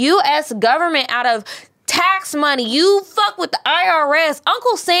defrauded the U.S. government out of tax money. You fuck with the IRS.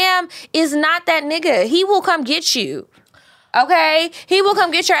 Uncle Sam is not that nigga. He will come get you. Okay? He will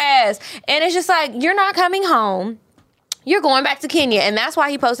come get your ass. And it's just like, you're not coming home. You're going back to Kenya. And that's why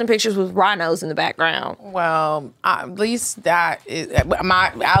he posting pictures with rhinos in the background. Well, at least that is,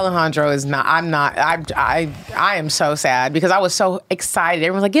 my Alejandro is not, I am so sad because I was so excited.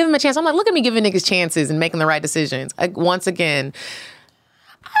 Everyone's like, give him a chance. I'm like, look at me giving niggas chances and making the right decisions. Once again.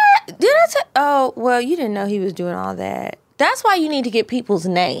 Did I tell? Oh, well, you didn't know he was doing all that. That's why you need to get people's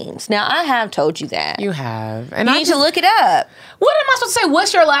names. Now, I have told you that. You have. And you need to look it up. What am I supposed to say?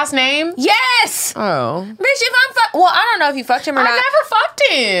 What's your last name? Yes. Oh. Bitch, if I'm well, I don't know if you fucked him or not. I never fucked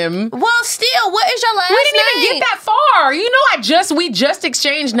him. Well, still, what is your last name? We didn't even get that far. You know, we just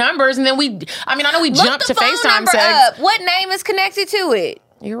exchanged numbers, and then I know we jumped to FaceTime sex. What name is connected to it?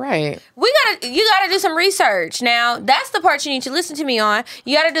 You're right. You gotta do some research. Now, that's the part you need to listen to me on.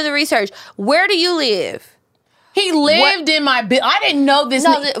 You gotta do the research. Where do you live? He lived in my I didn't know this.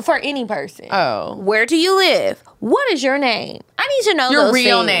 No, for any person. Oh. Where do you live? What is your name? I need to know your those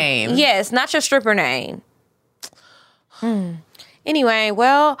real things. name. Yes, not your stripper name. Anyway,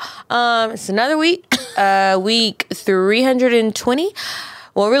 well, it's another week. Week 320.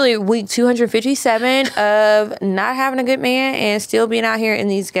 Well, really, week 257 of not having a good man and still being out here in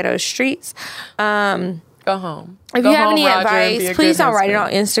these ghetto streets. Go home. If you have any advice, please don't write it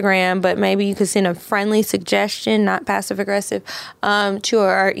on Instagram, but maybe you could send a friendly suggestion, not passive aggressive, to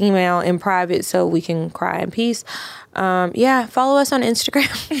our email in private so we can cry in peace. Follow us on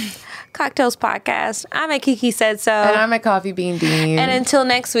Instagram. Cocktails Podcast. I'm at Kiki Said So. And I'm at Coffee Bean Dean. And until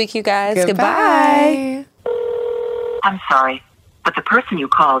next week, you guys, goodbye. I'm sorry, but the person you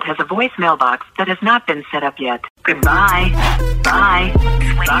called has a voicemail box that has not been set up yet. Goodbye. Bye.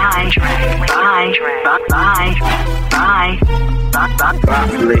 Bye. Bye. Bye. Bye. Bye.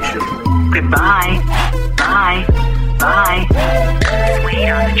 Population. Goodbye. Bye. Bye. Wait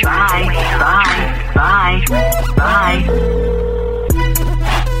on the drive.